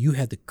you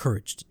had the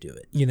courage to do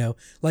it,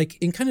 like,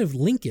 and kind of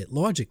link it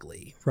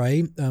logically,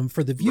 right?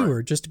 For the viewer,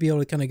 right. Just to be able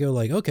to kind of go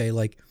like, okay,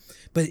 like,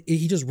 but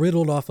he just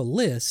riddled off a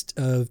list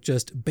of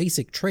just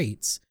basic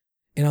traits.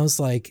 And I was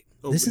like,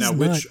 this is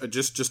which,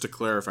 just to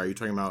clarify, are you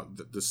talking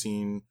about the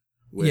scene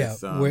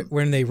with,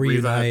 when they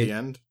reunite Reva at the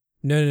end?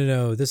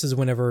 No. This is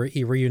whenever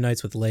he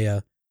reunites with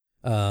Leia.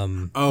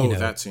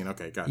 That scene.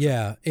 Okay. Gotcha.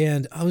 Yeah.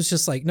 And I was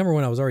just like, number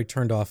one, I was already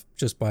turned off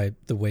just by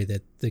the way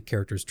that the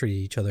characters treated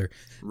each other,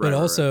 but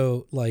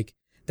also like,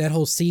 that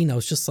whole scene, I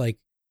was just like,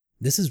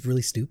 this is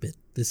really stupid.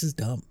 This is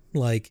dumb.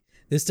 Like,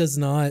 this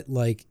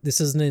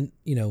doesn't,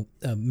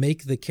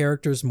 make the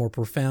characters more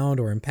profound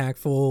or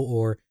impactful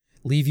or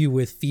leave you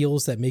with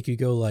feels that make you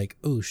go like,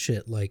 oh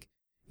shit. Like,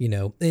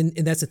 and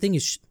that's the thing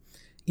is,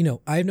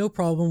 I have no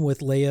problem with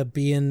Leia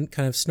being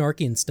kind of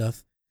snarky and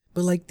stuff,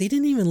 but like, they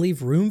didn't even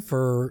leave room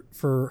for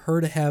her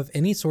to have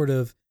any sort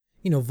of,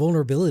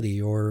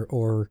 vulnerability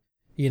or,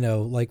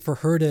 like for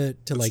her to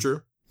That's like,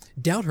 true.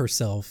 Doubt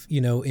herself,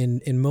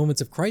 in moments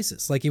of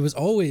crisis. Like it was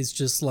always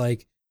just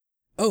like,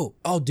 oh,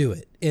 I'll do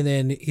it. And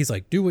then he's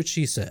like, do what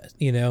she said,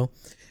 and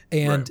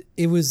right.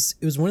 it was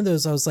one of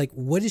those, I was like,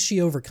 what is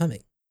she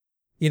overcoming?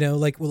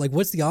 Like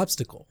what's the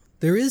obstacle?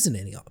 There isn't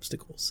any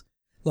obstacles.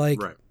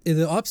 Like right.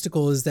 The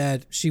obstacle is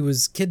that she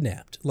was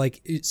kidnapped.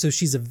 Like, so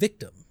she's a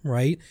victim,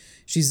 right?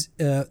 She's,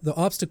 the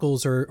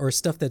obstacles are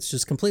stuff that's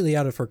just completely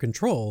out of her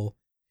control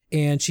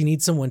and she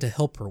needs someone to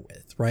help her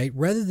with, right?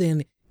 Rather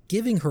than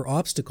giving her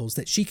obstacles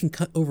that she can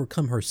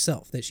overcome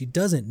herself, that she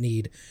doesn't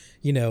need,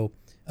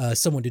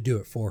 someone to do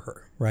it for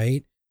her,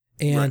 right?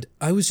 And right.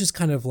 I was just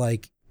kind of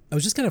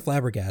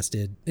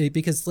flabbergasted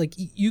because like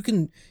you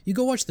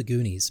go watch The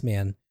Goonies,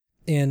 man,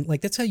 and like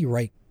that's how you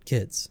write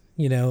kids,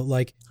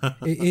 like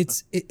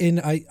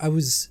and I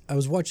was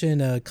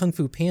watching Kung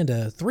Fu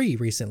Panda 3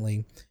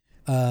 recently,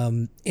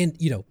 and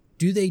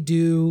do they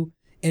do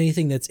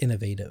anything that's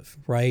innovative,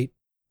 right?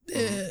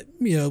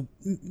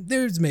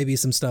 There's maybe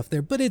some stuff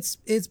there, but it's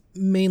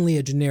mainly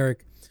a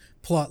generic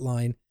plot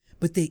line,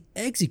 but they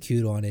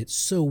execute on it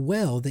so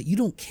well that you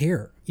don't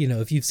care,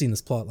 if you've seen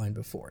this plot line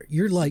before.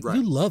 You're like, right.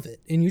 You love it.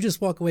 And you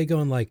just walk away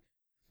going like,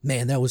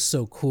 man, that was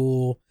so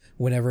cool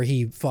whenever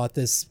he fought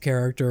this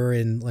character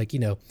and like,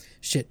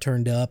 shit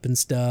turned up and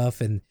stuff.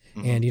 And,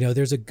 and,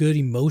 there's a good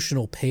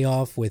emotional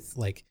payoff with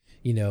like,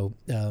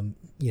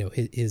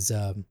 his,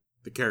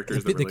 the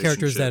characters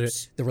that are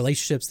the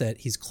relationships that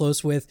he's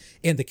close with,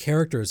 and the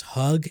characters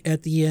hug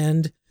at the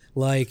end.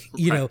 like,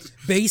 you know,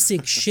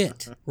 basic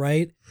shit,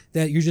 right?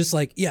 That you're just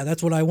like, yeah,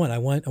 that's what I want. I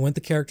want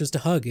the characters to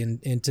hug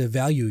and to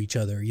value each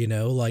other, you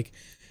know, like,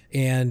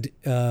 and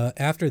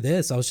after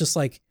this, I was just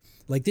like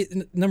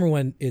number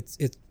one,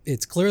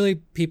 it's clearly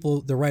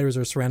people, the writers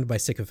are surrounded by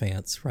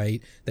sycophants,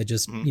 right? That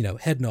just, you know,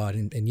 head nod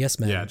and yes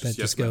men, that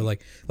just go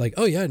like,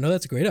 oh yeah, no,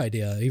 that's a great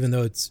idea, even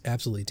though it's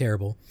absolutely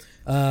terrible.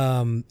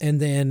 And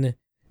then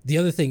the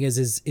other thing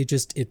is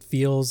it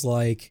feels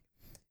like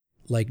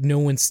no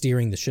one's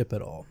steering the ship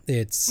at all.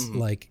 It's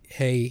like,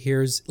 hey,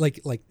 here's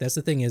like that's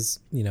the thing is,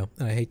 you know,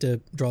 and I hate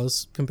to draw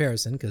this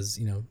comparison because,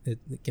 you know, it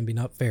can be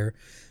not fair,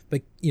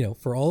 but, you know,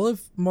 for all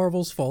of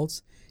Marvel's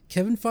faults,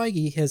 Kevin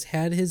Feige has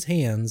had his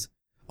hands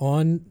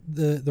on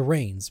the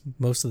reins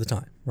most of the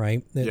time,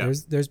 right? Yeah.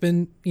 There's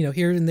been, you know,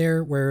 here and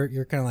there where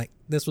you're kind of like,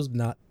 this is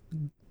not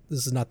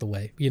the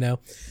way, you know?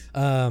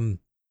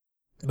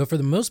 But for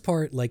the most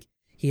part, like,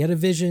 he had a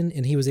vision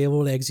and he was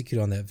able to execute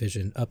on that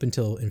vision up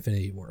until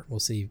Infinity War. We'll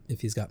see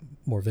if he's got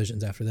more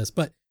visions after this.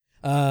 But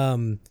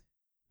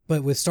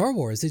with Star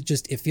Wars,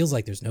 it feels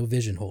like there's no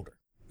vision holder.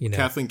 You know?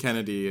 Kathleen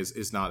Kennedy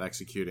is not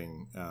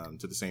executing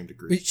to the same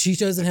degree. She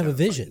doesn't have a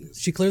vision.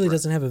 She clearly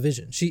doesn't have a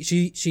vision.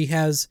 She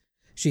has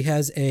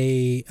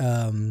a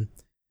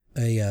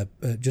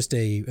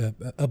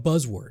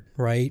buzzword,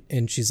 right?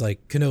 And she's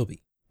like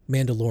Kenobi,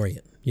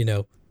 Mandalorian, you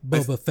know,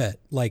 Boba Fett.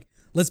 Like,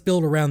 let's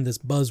build around this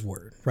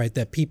buzzword, right?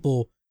 That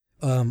people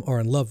are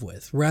in love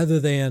with, rather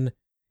than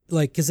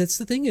like, because it's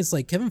the thing is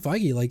like Kevin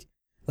Feige,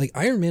 like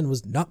Iron Man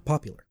was not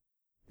popular.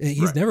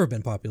 He's never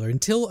been popular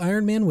until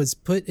Iron Man was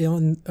put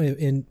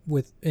in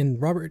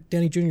Robert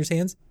Downey Jr.'s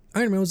hands.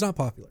 Iron Man was not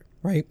popular,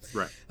 right?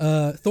 Right.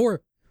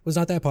 Thor was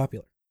not that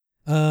popular.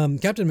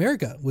 Captain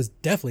America was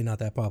definitely not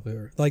that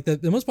popular. Like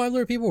the most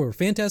popular people were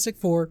Fantastic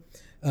Four,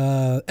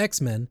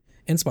 X-Men,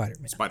 and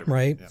Spider-Man.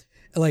 Right? Yeah.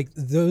 Like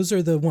those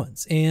are the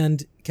ones.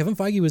 And Kevin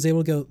Feige was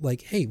able to go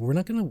like, hey, we're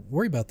not going to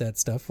worry about that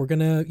stuff. We're going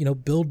to, you know,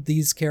 build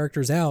these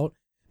characters out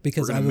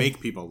because we're going to make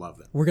people love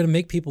them. We're going to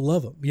make people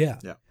love them. Yeah.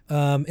 Yeah.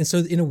 And so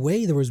in a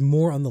way there was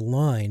more on the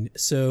line.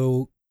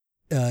 So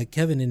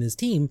Kevin and his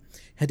team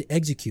had to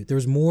execute. There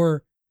was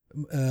more,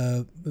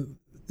 I don't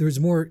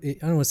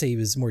want to say he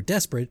was more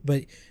desperate,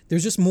 but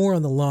there's just more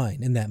on the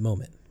line in that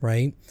moment.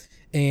 Right.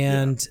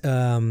 And,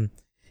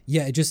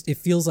 it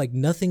feels like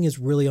nothing is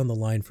really on the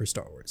line for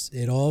Star Wars.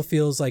 It all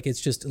feels like it's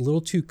just a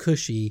little too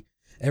cushy.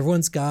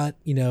 Everyone's got,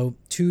 you know,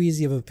 too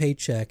easy of a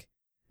paycheck,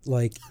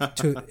 like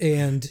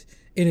and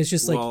it's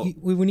just like,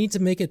 we need to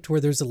make it to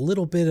where there's a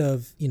little bit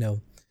of, you know,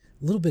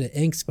 a little bit of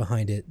angst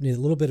behind it, a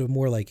little bit of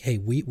more like, hey,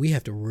 we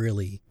have to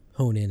really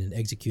hone in and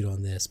execute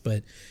on this.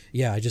 But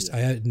yeah,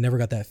 I never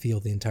got that feel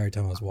the entire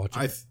time I was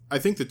watching. I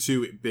think the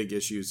two big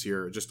issues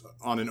here, just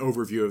on an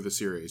overview of the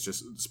series,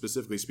 just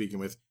specifically speaking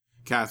with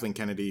Kathleen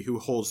Kennedy, who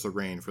holds the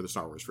reign for the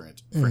Star Wars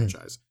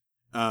franchise.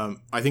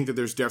 I think that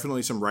there's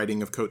definitely some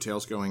writing of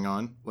coattails going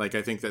on. Like,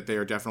 I think that they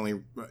are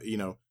definitely, you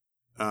know,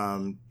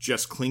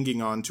 just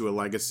clinging on to a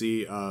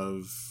legacy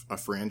of a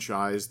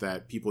franchise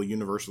that people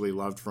universally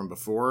loved from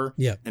before.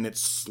 Yeah. And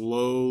it's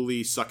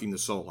slowly sucking the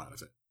soul out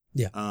of it.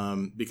 Yeah.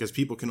 Because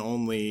people can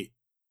only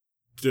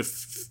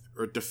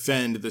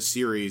defend the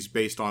series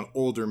based on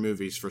older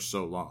movies for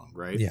so long,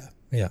 right? Yeah.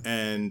 Yeah.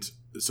 And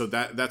so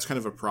that's kind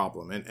of a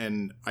problem.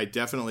 And I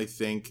definitely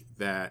think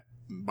that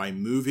by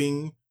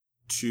moving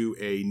to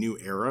a new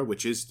era,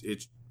 which is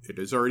it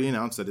is already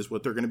announced that is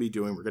what they're going to be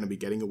doing. We're going to be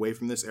getting away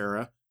from this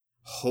era.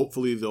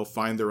 Hopefully they'll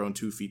find their own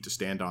 2 feet to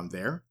stand on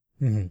there.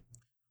 Mm-hmm.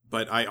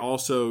 But I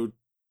also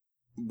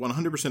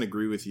 100%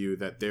 agree with you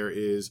that there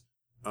is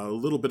a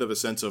little bit of a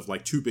sense of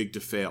like too big to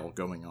fail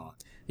going on.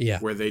 Yeah.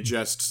 Where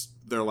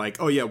they're like,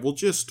 oh yeah, we'll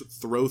just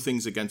throw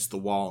things against the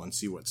wall and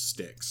see what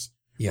sticks.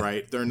 Yeah.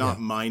 Right? They're not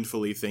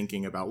mindfully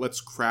thinking about,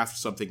 let's craft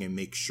something and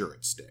make sure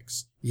it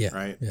sticks. Yeah.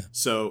 Right? Yeah.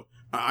 So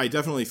I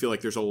definitely feel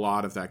like there's a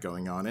lot of that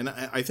going on. And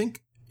I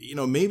think, you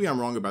know, maybe I'm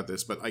wrong about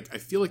this, but I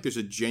feel like there's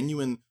a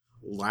genuine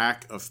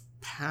lack of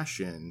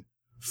passion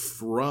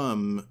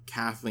from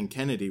Kathleen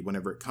Kennedy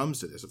whenever it comes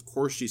to this. Of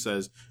course, she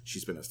says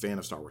she's been a fan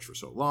of Star Wars for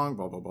so long,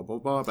 blah, blah, blah, blah,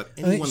 blah. But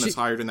anyone that's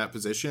hired in that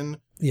position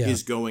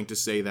is going to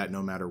say that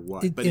no matter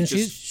what. But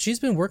she's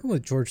been working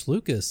with George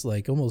Lucas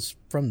like almost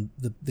from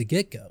the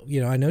get-go.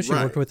 You know, I know she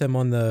worked with him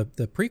on the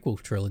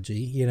prequel trilogy,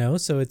 you know,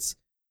 so it's...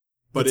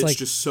 But it's like,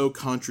 just so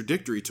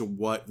contradictory to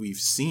what we've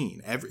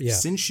seen.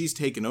 Since she's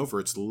taken over,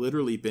 it's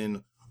literally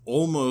been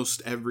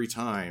almost every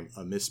time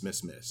a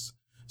miss.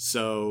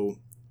 So...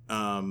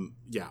 I'm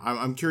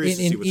curious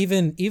to see what's...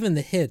 even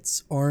the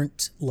hits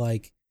aren't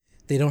like,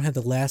 they don't have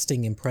the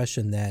lasting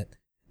impression that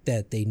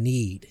they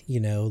need, you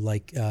know,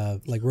 like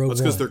Rogue One.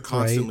 It's because they're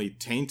constantly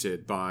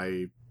tainted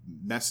by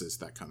messes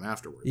that come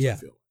afterwards. Yeah. I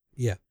feel.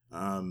 Yeah.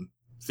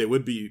 They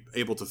would be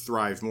able to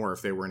thrive more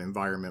if they were in an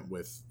environment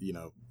with, you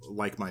know,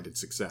 like-minded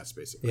success,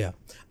 basically. Yeah.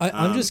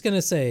 I'm just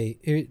gonna say,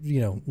 you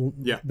know,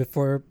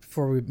 before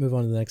we move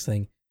on to the next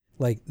thing,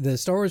 like the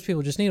Star Wars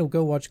people just need to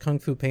go watch Kung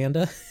Fu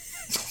Panda.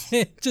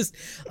 Just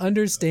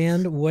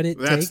understand what it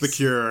That's takes the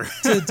cure.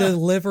 to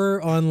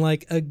deliver on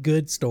like a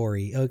good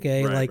story.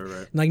 Okay. Like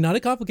not a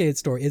complicated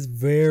story. It's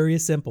very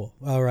simple.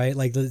 All right.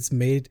 Like that's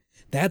made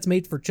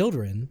for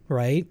children,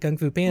 right? Kung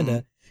Fu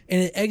Panda.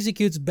 And it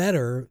executes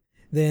better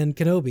than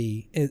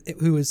Kenobi,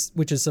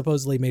 which is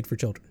supposedly made for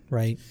children,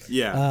 right?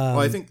 Yeah. Well,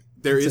 I think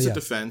there is a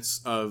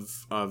defense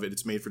of it.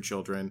 It's made for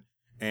children.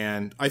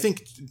 And I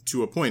think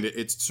to a point,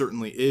 it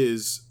certainly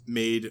is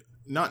made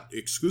not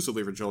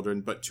exclusively for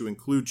children, but to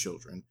include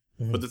children.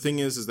 Mm-hmm. But the thing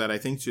is that I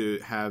think to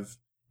have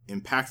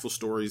impactful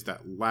stories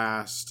that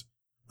last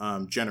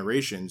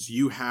generations,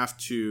 you have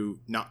to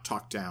not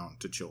talk down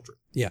to children.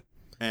 Yeah.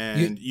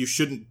 And you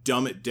shouldn't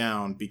dumb it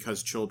down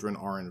because children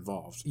are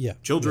involved. Yeah.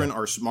 Children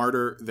are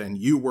smarter than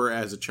you were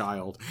as a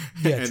child.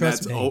 Yeah, and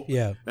trust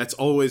me. That's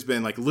always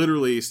been like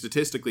literally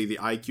statistically the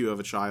IQ of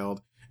a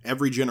child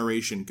every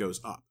generation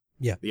goes up.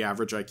 Yeah. The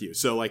average IQ.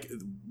 So like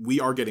we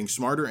are getting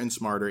smarter and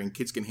smarter and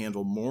kids can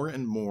handle more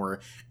and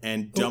more,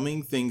 and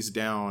dumbing things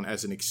down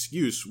as an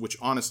excuse, which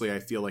honestly I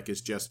feel like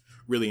is just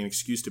really an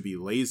excuse to be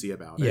lazy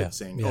about it,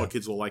 saying,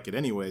 kids will like it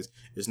anyways,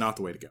 is not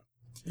the way to go.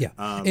 Yeah.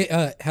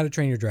 How to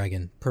Train Your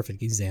Dragon,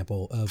 perfect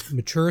example of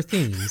mature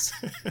themes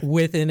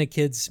within a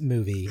kid's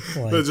movie.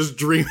 Like, but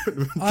just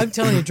I'm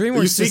telling you,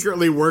 DreamWorks. You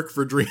secretly work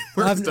for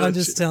DreamWorks. I'm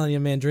just telling you,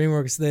 man.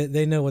 DreamWorks,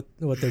 they know what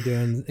they're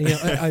doing. You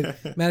know,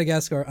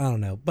 Madagascar, I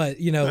don't know, but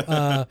you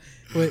know,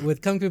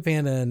 with Kung Fu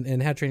Panda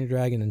and How to Train Your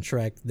Dragon and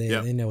Shrek,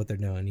 they know what they're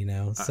doing. You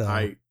know, so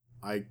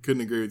I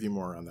couldn't agree with you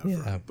more on that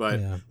front. But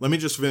let me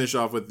just finish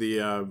off with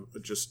the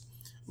just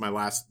my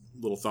last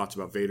little thoughts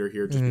about Vader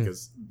here, just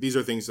because these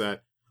are things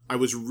that I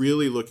was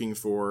really looking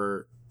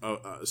for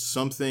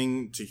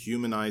something to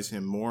humanize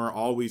him more.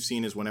 All we've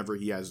seen is whenever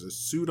he has a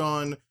suit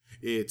on,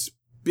 it's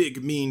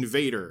big, mean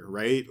Vader,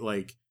 right?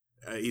 Like,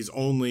 he's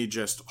only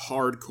just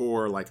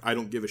hardcore, like, I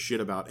don't give a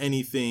shit about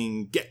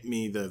anything. Get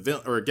me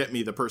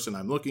the person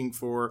I'm looking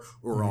for,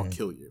 or I'll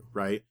kill you,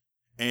 right?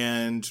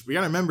 And we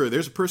gotta remember,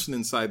 there's a person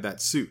inside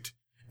that suit.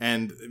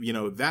 And, you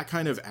know, that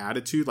kind of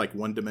attitude, like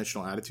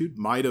one-dimensional attitude,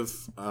 might have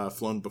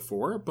flown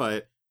before,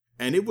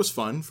 and it was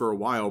fun for a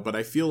while, but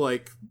I feel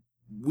like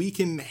we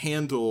can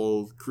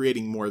handle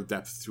creating more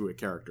depth to a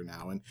character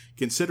now. And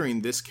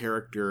considering this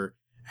character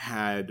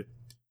had,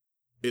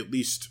 at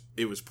least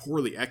it was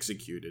poorly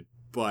executed,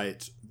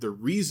 but the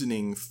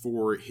reasoning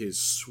for his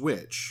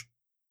switch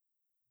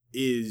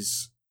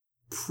is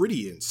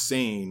pretty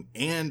insane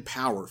and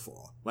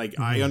powerful. Like,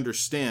 I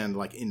understand,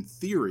 like, in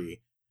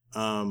theory,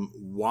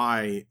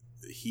 why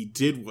he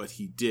did what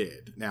he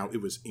did. Now,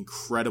 it was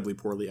incredibly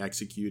poorly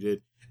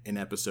executed in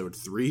episode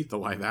 3, the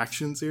live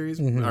action series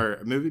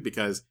or movie,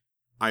 because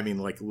I mean,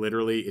 like,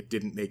 literally it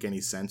didn't make any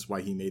sense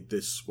why he made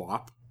this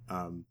swap.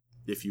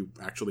 If you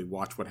actually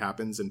watch what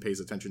happens and pays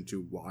attention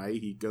to why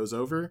he goes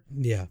over,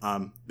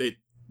 it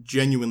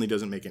genuinely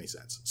doesn't make any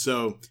sense.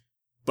 So,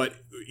 but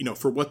you know,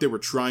 for what they were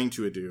trying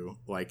to do,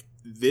 like,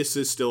 this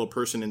is still a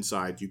person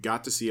inside. You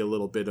got to see a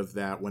little bit of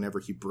that whenever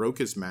he broke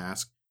his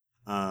mask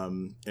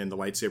in the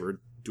lightsaber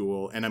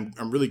duel, and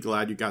I'm really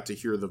glad you got to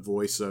hear the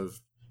voice of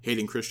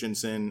Hayden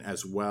Christensen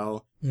as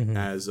well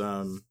as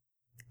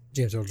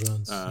James Earl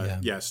Jones.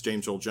 Yes,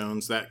 James Earl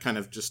Jones. That kind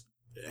of just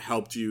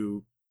helped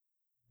you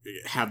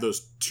have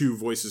those two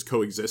voices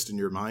coexist in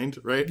your mind,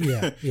 right?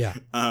 Yeah.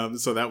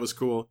 So that was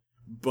cool.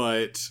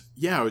 But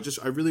yeah,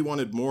 I really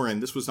wanted more,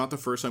 and this was not the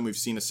first time we've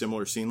seen a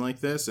similar scene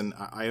like this, and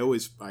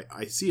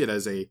I see it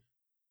as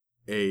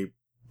a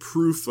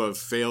proof of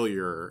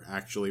failure,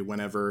 actually,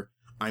 whenever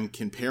I'm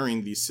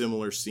comparing these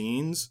similar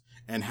scenes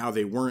and how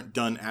they weren't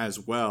done as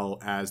well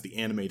as the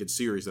animated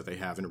series that they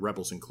have in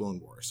Rebels and Clone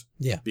Wars.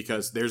 Yeah.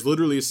 Because there's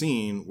literally a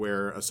scene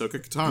where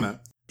Ahsoka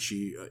Katana,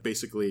 she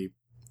basically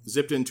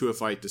zipped into a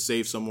fight to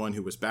save someone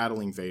who was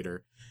battling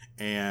Vader,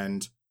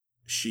 and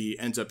she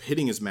ends up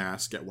hitting his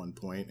mask at one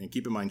point. And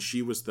keep in mind,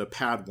 she was the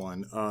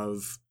Padawan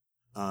of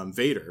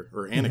Vader,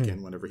 or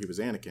Anakin, whenever he was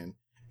Anakin.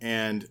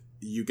 And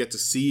you get to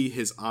see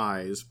his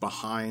eyes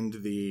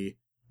behind the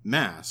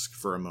mask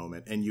for a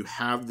moment, and you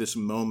have this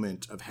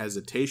moment of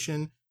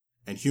hesitation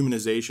and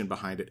humanization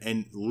behind it,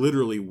 and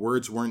literally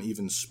words weren't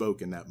even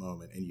spoken that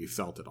moment, and you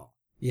felt it all.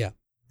 Yeah.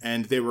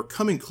 And they were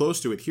coming close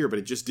to it here, but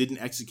it just didn't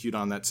execute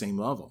on that same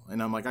level.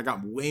 And I'm like, I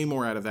got way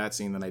more out of that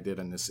scene than I did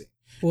in this scene.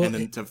 Well, and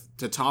then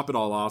to top it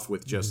all off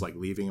with just like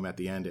leaving him at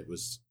the end, it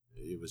was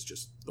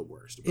just the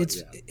worst. But,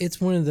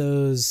 it's one of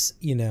those,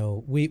 you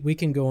know, we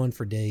can go on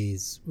for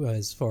days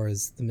as far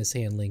as the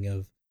mishandling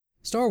of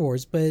Star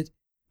Wars, but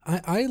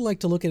I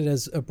like to look at it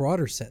as a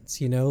broader sense,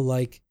 you know,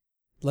 like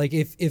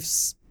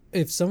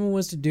if someone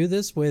was to do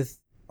this with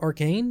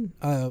Arcane,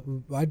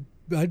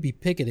 I'd be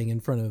picketing in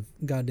front of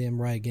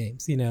goddamn Riot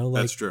Games, you know,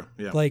 like, that's true.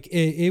 Yeah. Like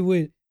it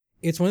would,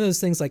 it's one of those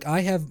things, like,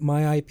 I have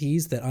my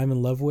IPs that I'm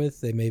in love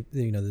with. They may,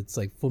 you know, it's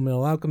like Full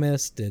Metal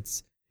Alchemist.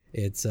 It's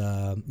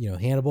you know,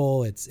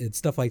 Hannibal. It's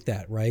stuff like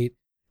that. Right.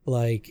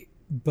 Like,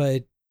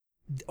 but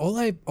all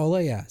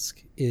I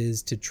ask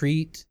is to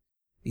treat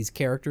these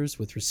characters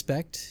with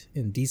respect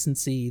and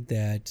decency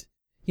that,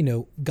 you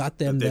know, got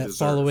them that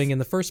following in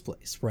the first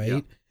place. Right.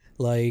 Yeah.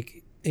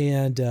 Like,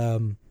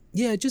 and,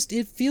 yeah,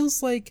 it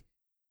feels like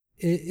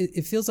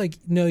it feels like,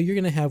 no, you're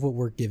gonna have what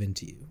we're given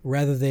to you,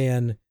 rather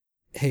than,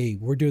 hey,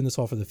 we're doing this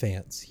all for the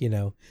fans.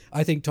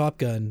 I think Top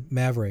Gun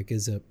Maverick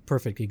is a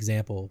perfect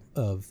example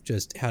of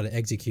just how to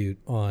execute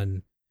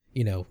on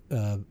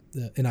an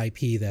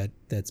IP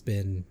that's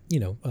been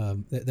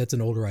that's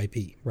an older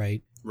IP,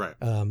 right? Right.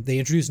 They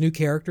introduce new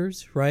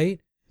characters, right?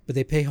 But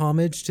they pay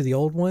homage to the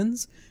old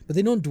ones, but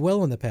they don't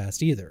dwell on the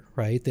past either,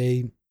 right?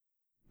 They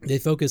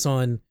focus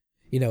on,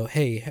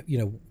 hey,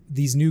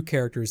 these new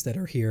characters that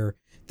are here,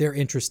 they're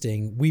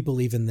interesting. We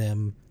believe in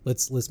them.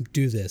 Let's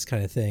do this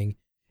kind of thing.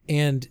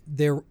 And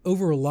their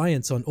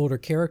over-reliance on older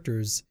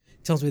characters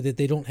tells me that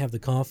they don't have the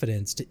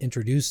confidence to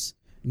introduce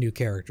new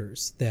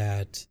characters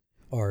that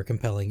are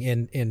compelling.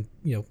 And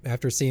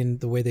after seeing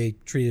the way they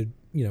treated,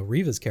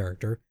 Reva's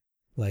character,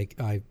 like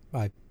I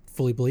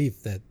fully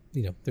believe that,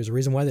 there's a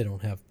reason why they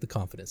don't have the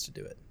confidence to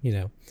do it,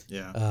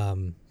 Yeah.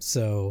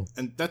 So.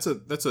 And that's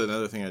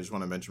another thing I just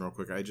want to mention real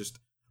quick.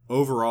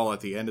 Overall,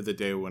 at the end of the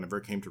day, whenever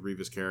it came to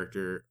Reva's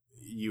character,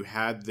 you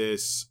had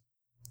this,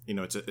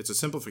 it's a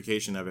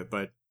simplification of it,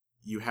 but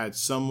you had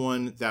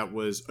someone that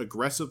was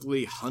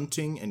aggressively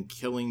hunting and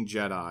killing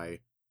Jedi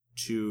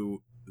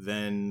to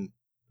then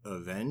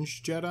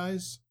avenge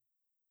Jedis.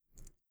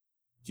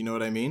 Do you know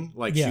what I mean?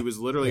 Like, yeah. She was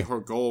literally, her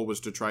goal was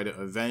to try to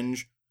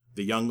avenge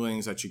the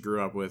younglings that she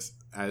grew up with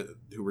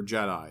who were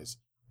Jedis.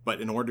 But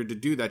in order to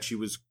do that, she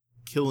was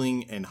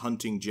killing and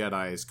hunting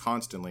Jedis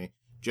constantly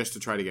just to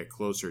try to get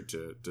closer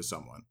to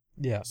someone.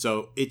 Yeah.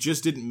 So it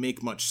just didn't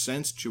make much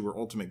sense to her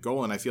ultimate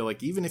goal. And I feel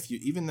like even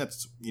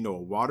that's, a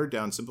watered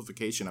down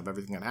simplification of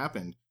everything that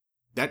happened,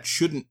 this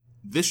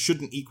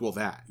shouldn't equal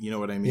that. You know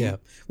what I mean? Yeah.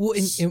 Well,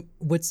 and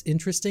what's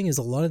interesting is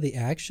a lot of the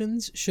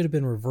actions should have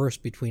been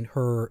reversed between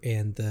her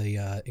and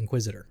the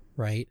Inquisitor,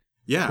 right?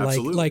 Yeah,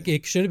 absolutely. Like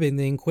it should have been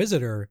the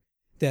Inquisitor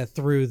that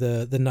threw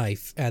the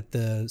knife at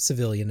the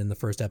civilian in the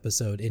first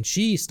episode, and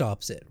she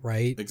stops it,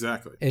 right?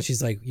 Exactly. And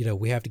she's like,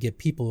 we have to get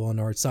people on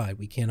our side.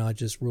 We cannot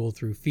just rule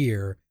through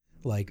fear.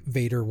 Like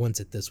Vader wants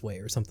it this way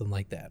or something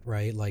like that,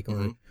 right? Like,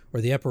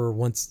 or the Emperor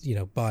wants,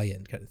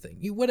 buy-in kind of thing.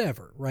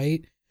 Whatever,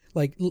 right?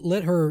 Like,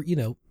 let her,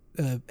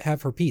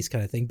 have her piece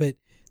kind of thing. But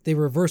they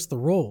reversed the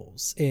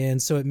roles,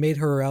 and so it made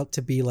her out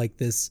to be like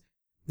this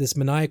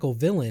maniacal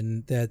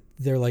villain that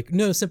they're like,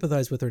 no,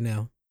 sympathize with her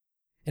now.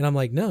 And I'm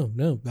like, no,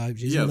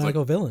 she's a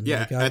maniacal villain. Yeah,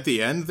 like, at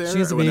the end there,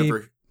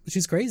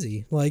 she's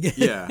crazy. Like,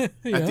 yeah,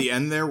 at the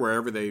end there,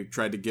 wherever they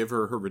tried to give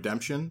her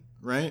redemption,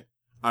 right?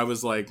 I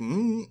was like,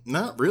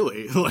 not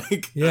really.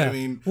 Like, yeah. I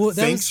mean,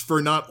 thanks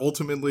for not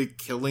ultimately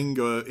killing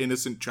an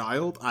innocent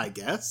child, I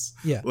guess.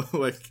 Yeah.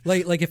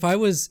 like if I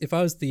was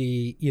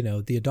the,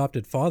 the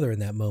adopted father in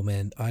that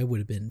moment, I would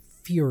have been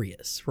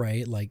furious,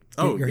 right? Like,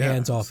 get your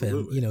hands off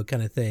him,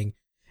 kind of thing.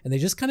 And they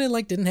just kind of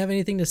like didn't have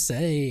anything to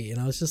say.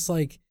 And I was just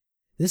like,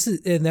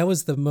 and that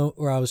was the moment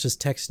where I was just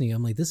texting you.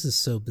 I'm like, this is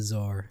so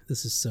bizarre.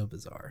 This is so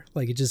bizarre.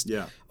 Like, it just,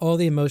 all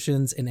the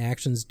emotions and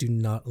actions do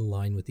not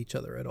align with each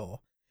other at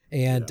all.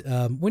 And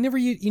whenever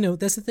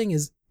that's the thing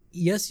is,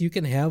 yes, you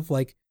can have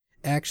like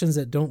actions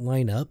that don't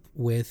line up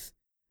with,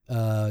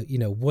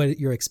 what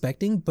you're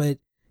expecting, but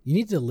you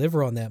need to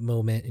deliver on that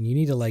moment, and you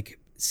need to like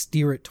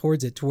steer it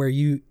towards it to where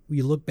you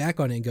look back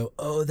on it and go,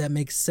 oh, that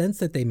makes sense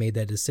that they made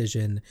that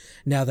decision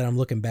now that I'm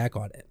looking back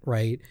on it,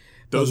 right?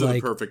 Those are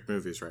the perfect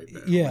movies right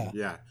there. Yeah.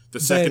 Yeah. The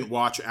second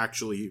watch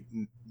actually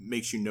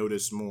makes you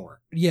notice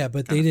more. Yeah,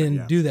 but they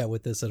didn't do that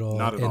with this at all.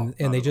 Not at all.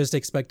 And they just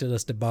expected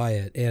us to buy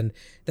it. And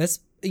that's,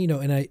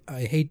 and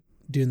I hate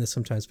doing this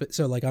sometimes, but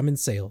so like I'm in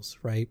sales,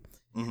 right?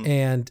 Mm-hmm.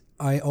 And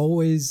I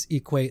always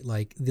equate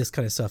like this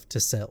kind of stuff to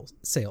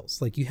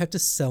sales. Like, you have to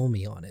sell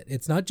me on it.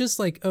 It's not just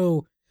like,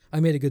 oh, I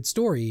made a good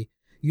story.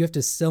 You have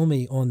to sell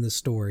me on the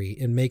story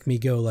and make me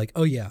go like,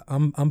 oh yeah,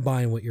 I'm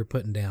buying what you're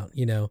putting down,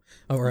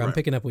 or I'm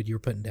picking up what you're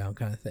putting down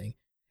kind of thing.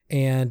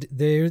 And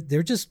they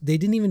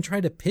didn't even try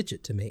to pitch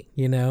it to me,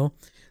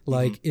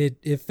 like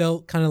it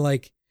felt kind of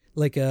like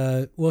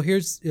well,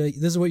 here's, this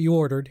is what you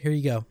ordered. Here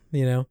you go,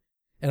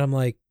 and I'm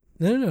like,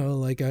 no,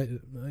 like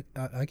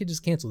I could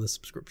just cancel this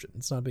subscription.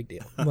 It's not a big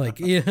deal.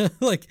 Like,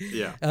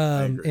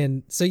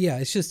 and so, yeah,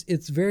 it's just,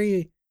 it's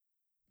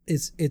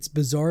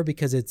bizarre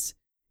because it's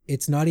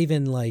not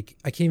even like,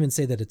 I can't even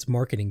say that it's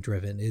marketing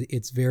driven.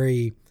 It's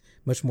very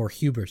much more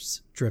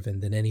hubris driven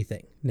than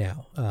anything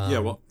now.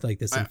 Like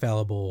this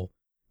infallible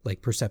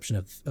like perception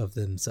of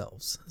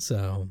themselves.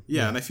 So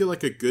yeah, and I feel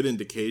like a good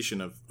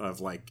indication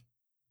of like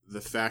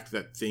the fact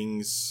that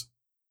things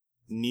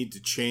need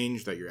to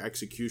change, that your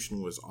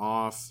execution was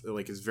off,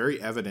 like, is very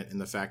evident in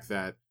the fact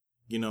that,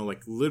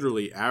 like,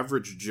 literally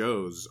average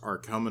Joes are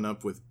coming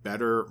up with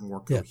better, more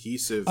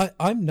cohesive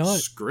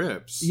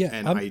scripts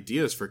and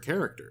ideas for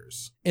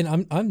characters.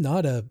 And I'm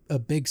not a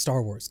big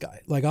Star Wars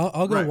guy. Like,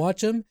 I'll go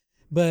watch them,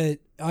 but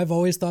I've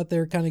always thought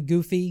they're kind of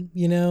goofy,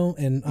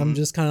 and I'm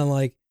just kind of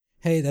like,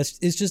 hey,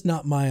 it's just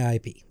not my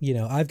IP.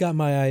 I've got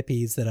my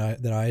IPs that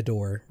I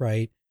adore,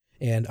 right?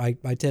 And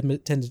I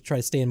tend to try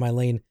to stay in my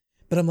lane.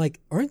 But I'm like,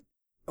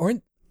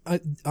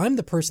 I'm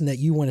the person that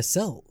you want to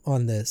sell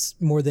on this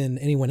more than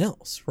anyone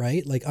else,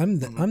 right? Like, I'm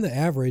the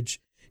average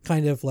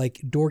kind of like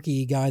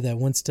dorky guy that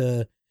wants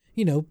to,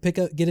 you know,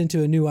 get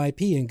into a new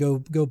IP and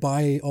go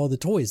buy all the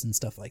toys and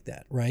stuff like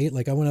that, right?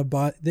 Like I want to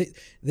buy,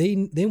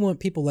 they want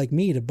people like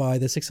me to buy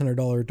the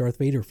 $600 Darth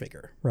Vader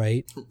figure,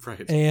 right?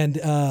 Right.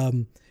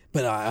 And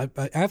but I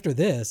after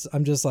this,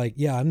 I'm just like,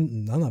 yeah,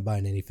 I'm not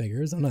buying any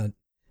figures. I'm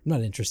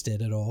not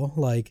interested at all.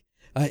 Like,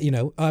 you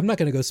know, I'm not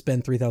going to go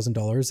spend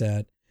 $3,000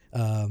 at,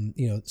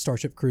 you know,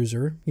 Starship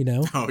Cruiser, you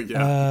know. Oh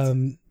yeah.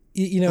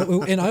 You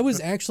know, and I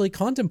was actually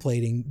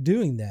contemplating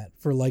doing that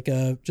for like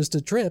just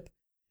a trip.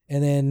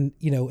 And then,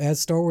 you know,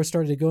 as Star Wars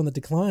started to go in the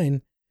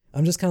decline,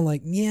 I'm just kind of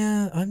like,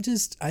 yeah, I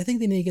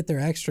think they need to get their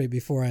act straight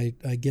before I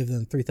give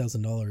them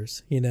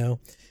 $3,000, you know,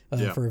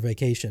 for a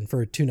vacation,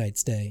 for a 2-night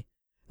stay,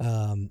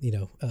 you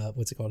know,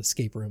 what's it called?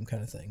 Escape room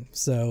kind of thing.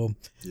 So,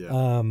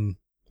 yeah,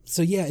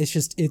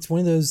 it's one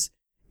of those,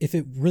 if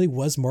it really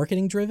was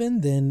marketing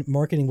driven, then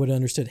marketing would have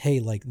understood,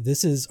 hey, like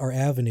this is our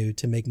avenue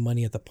to make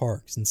money at the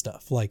parks and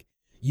stuff. Like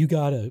you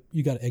gotta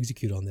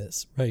execute on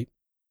this. Right.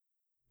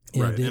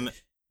 And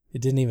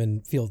it didn't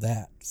even feel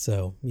that.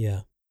 So,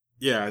 yeah.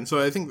 Yeah. And so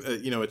I think,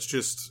 you know, it's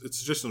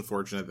just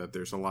unfortunate that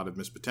there's a lot of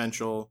missed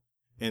potential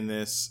in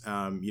this.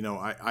 You know,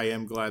 I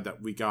am glad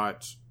that we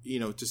got, you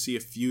know, to see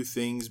a few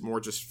things, more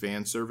just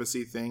fan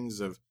servicey things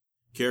of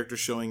characters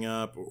showing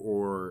up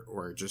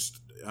or just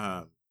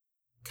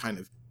kind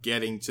of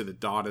getting to the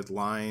dotted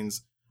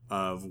lines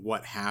of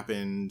what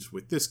happened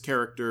with this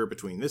character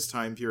between this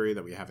time period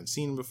that we haven't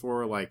seen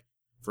before. Like,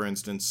 for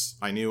instance,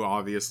 I knew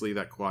obviously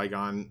that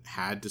Qui-Gon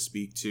had to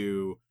speak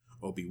to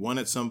Obi-Wan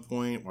at some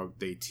point, or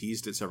they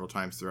teased it several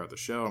times throughout the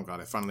show. I'm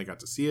glad I finally got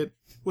to see it.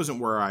 It wasn't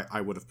where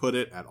I would have put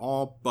it at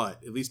all,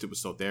 but at least it was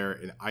still there.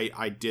 And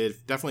I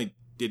definitely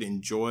did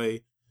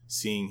enjoy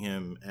seeing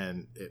him,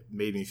 and it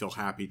made me feel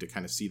happy to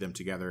kind of see them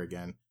together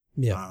again.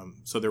 Yeah.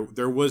 So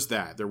there was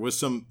that. There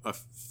was a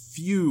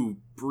few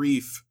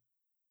brief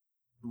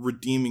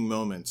redeeming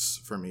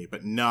moments for me,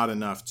 but not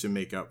enough to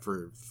make up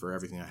for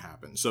everything that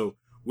happened. So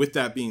with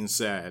that being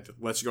said,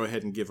 let's go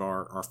ahead and give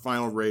our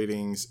final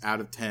ratings out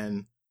of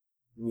 10.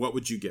 What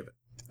would you give it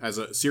as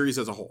a series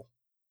as a whole?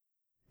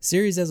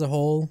 Series as a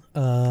whole,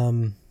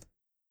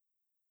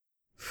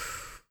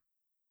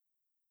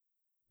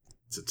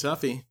 it's a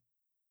toughie.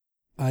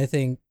 I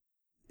think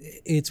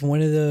it's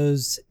one of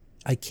those,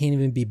 I can't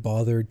even be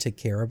bothered to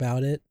care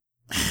about it.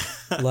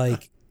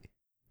 Like,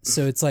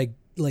 so it's like,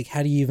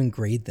 how do you even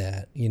grade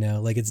that? You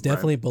know, like it's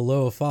definitely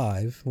below a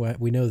 5.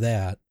 We know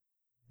that.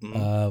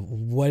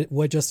 Mm-hmm.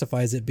 What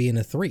justifies it being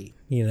a 3,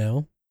 you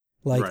know?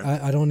 Like,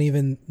 I don't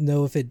even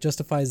know if it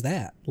justifies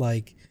that.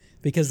 Like,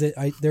 because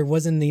there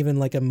wasn't even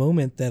like a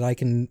moment that I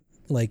can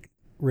like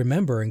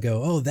remember and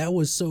go, oh, that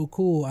was so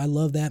cool. I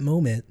love that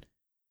moment.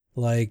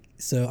 Like,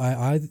 so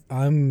I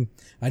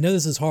know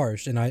this is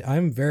harsh, and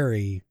I'm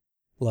very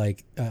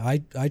like,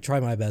 I try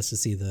my best to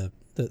see the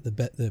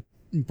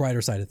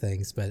brighter side of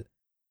things, but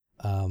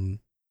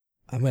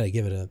I'm going to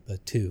give it a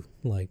 2.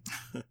 Like,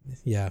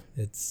 yeah,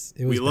 it was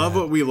we love bad.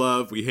 what we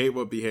love. We hate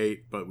what we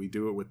hate, but we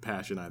do it with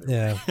passion either way.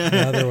 Yeah,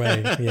 either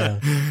way. Yeah.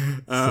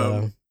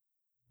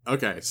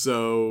 Okay.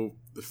 So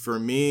for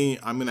me,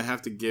 I'm going to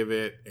have to give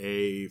it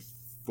a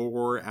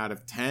 4 out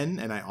of 10.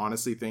 And I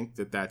honestly think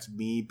that that's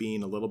me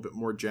being a little bit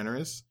more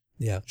generous.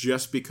 Yeah.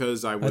 Just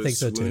because I was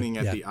swooning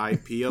at the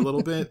IP a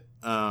little bit.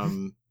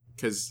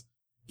 Cause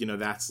you know,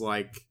 that's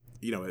like,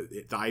 you know,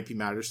 the IP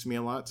matters to me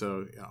a lot.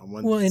 So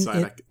on one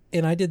side,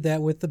 and I did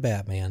that with the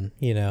Batman,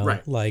 you know,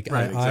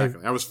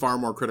 exactly. I was far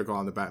more critical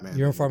on the Batman.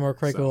 You're far more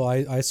critical. So.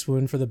 I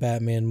swooned for the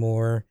Batman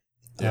more.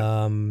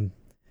 Yeah.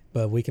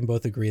 But we can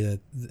both agree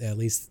that at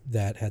least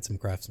that had some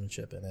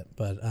craftsmanship in it.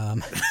 But I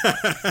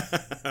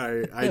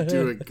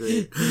do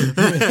agree.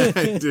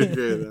 I do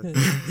agree with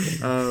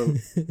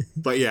that.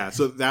 But yeah,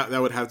 so that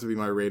would have to be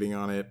my rating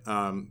on it.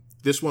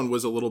 This one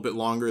was a little bit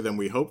longer than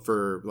we hoped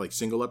for like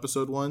single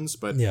episode ones,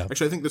 but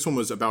actually I think this one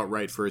was about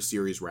right for a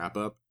series wrap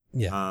up.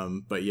 Yeah.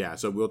 But yeah,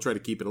 so we'll try to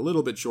keep it a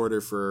little bit shorter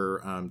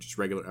for just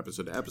regular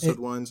episode to episode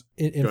ones.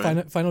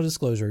 Final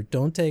disclosure,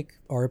 don't take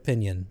our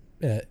opinion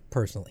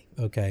personally,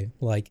 okay?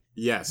 Like,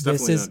 yes,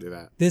 definitely don't do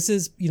that. This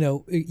is, you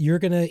know, you're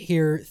gonna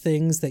hear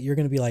things that you're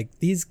gonna be like,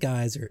 these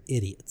guys are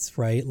idiots,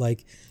 right?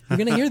 Like, you're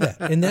gonna hear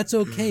that, and that's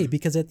okay,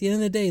 because at the end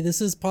of the day,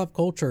 this is pop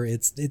culture.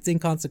 It's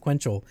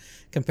inconsequential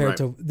compared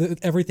to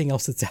everything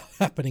else that's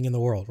happening in the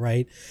world,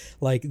 right?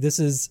 Like, this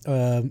is,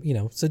 you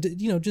know, so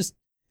you know, just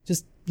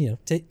you know,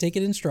 take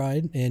it in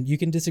stride, and you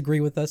can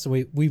disagree with us. So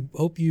we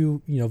hope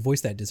you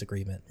voice that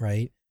disagreement,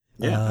 right?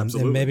 Yeah,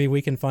 absolutely. And maybe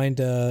we can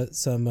find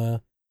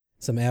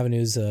some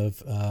avenues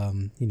of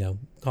you know,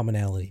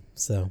 commonality.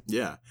 So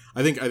yeah,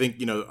 I think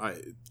you know, I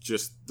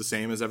just the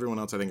same as everyone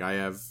else. I think I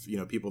have, you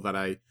know, people that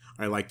I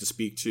like to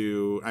speak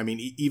to. I mean,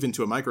 even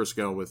to a micro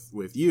scale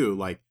with you,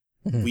 like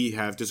we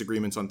have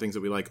disagreements on things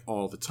that we like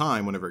all the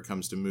time whenever it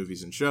comes to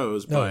movies and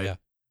shows. But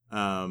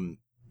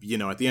you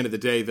know, at the end of the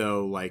day,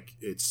 though, like,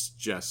 it's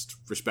just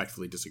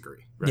respectfully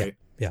disagree, right?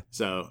 Yeah.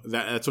 So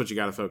that's what you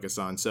got to focus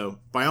on. So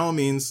by all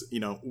means, you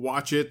know,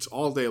 watch it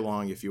all day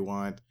long if you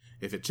want.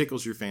 If it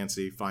tickles your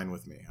fancy, fine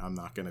with me. I'm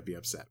not going to be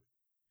upset.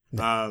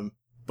 No.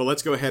 But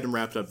let's go ahead and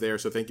wrap it up there.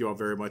 So thank you all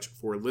very much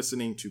for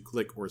listening to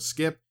Click or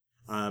Skip.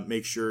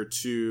 Make sure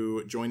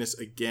to join us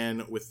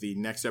again with the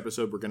next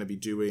episode. We're going to be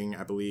doing,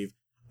 I believe,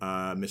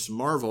 Miss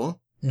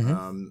Marvel,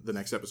 the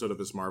next episode of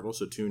Miss Marvel.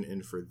 So tune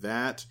in for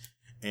that.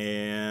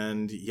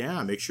 And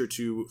yeah, make sure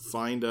to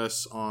find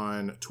us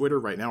on Twitter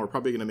right now. We're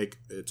probably going to make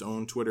its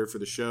own Twitter for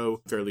the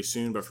show fairly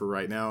soon. But for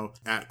right now,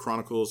 at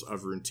Chronicles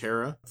of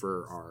Runeterra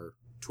for our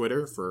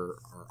Twitter, for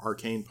our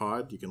Arcane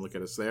Pod. You can look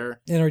at us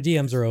there. And our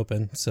DMs are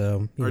open,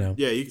 so, you know.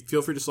 Yeah, you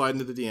feel free to slide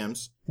into the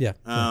DMs. Yeah.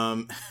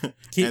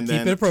 Keep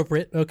it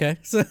appropriate. Okay.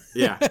 So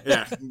yeah.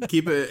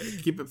 Keep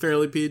it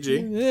fairly PG.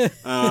 Little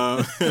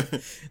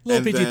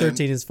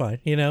PG-13 is fine,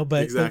 you know,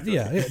 but, exactly.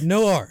 but yeah,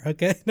 no R,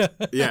 okay?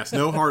 Yes,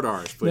 no hard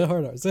R's. Please. No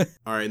hard R's. All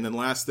right, and then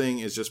last thing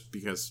is just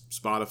because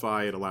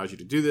Spotify, it allows you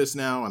to do this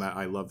now, and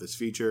I love this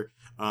feature.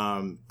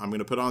 I'm going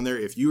to put on there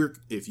if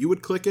you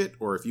would click it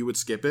or if you would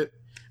skip it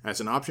as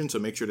an option. So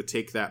make sure to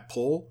take that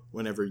poll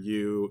whenever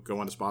you go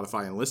onto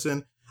Spotify and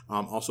listen.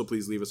 Also,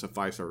 please leave us a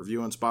 5-star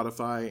review on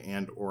Spotify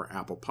and or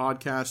Apple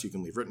Podcasts. You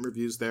can leave written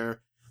reviews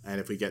there. And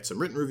if we get some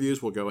written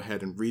reviews, we'll go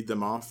ahead and read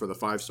them off for the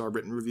 5-star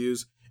written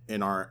reviews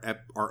in our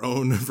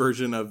own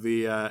version of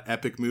the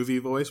epic movie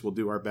voice. We'll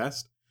do our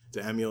best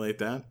to emulate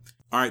that.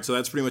 All right, so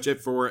that's pretty much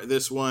it for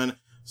this one.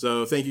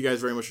 So thank you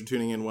guys very much for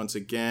tuning in once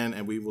again,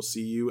 and we will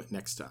see you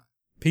next time.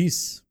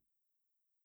 Peace.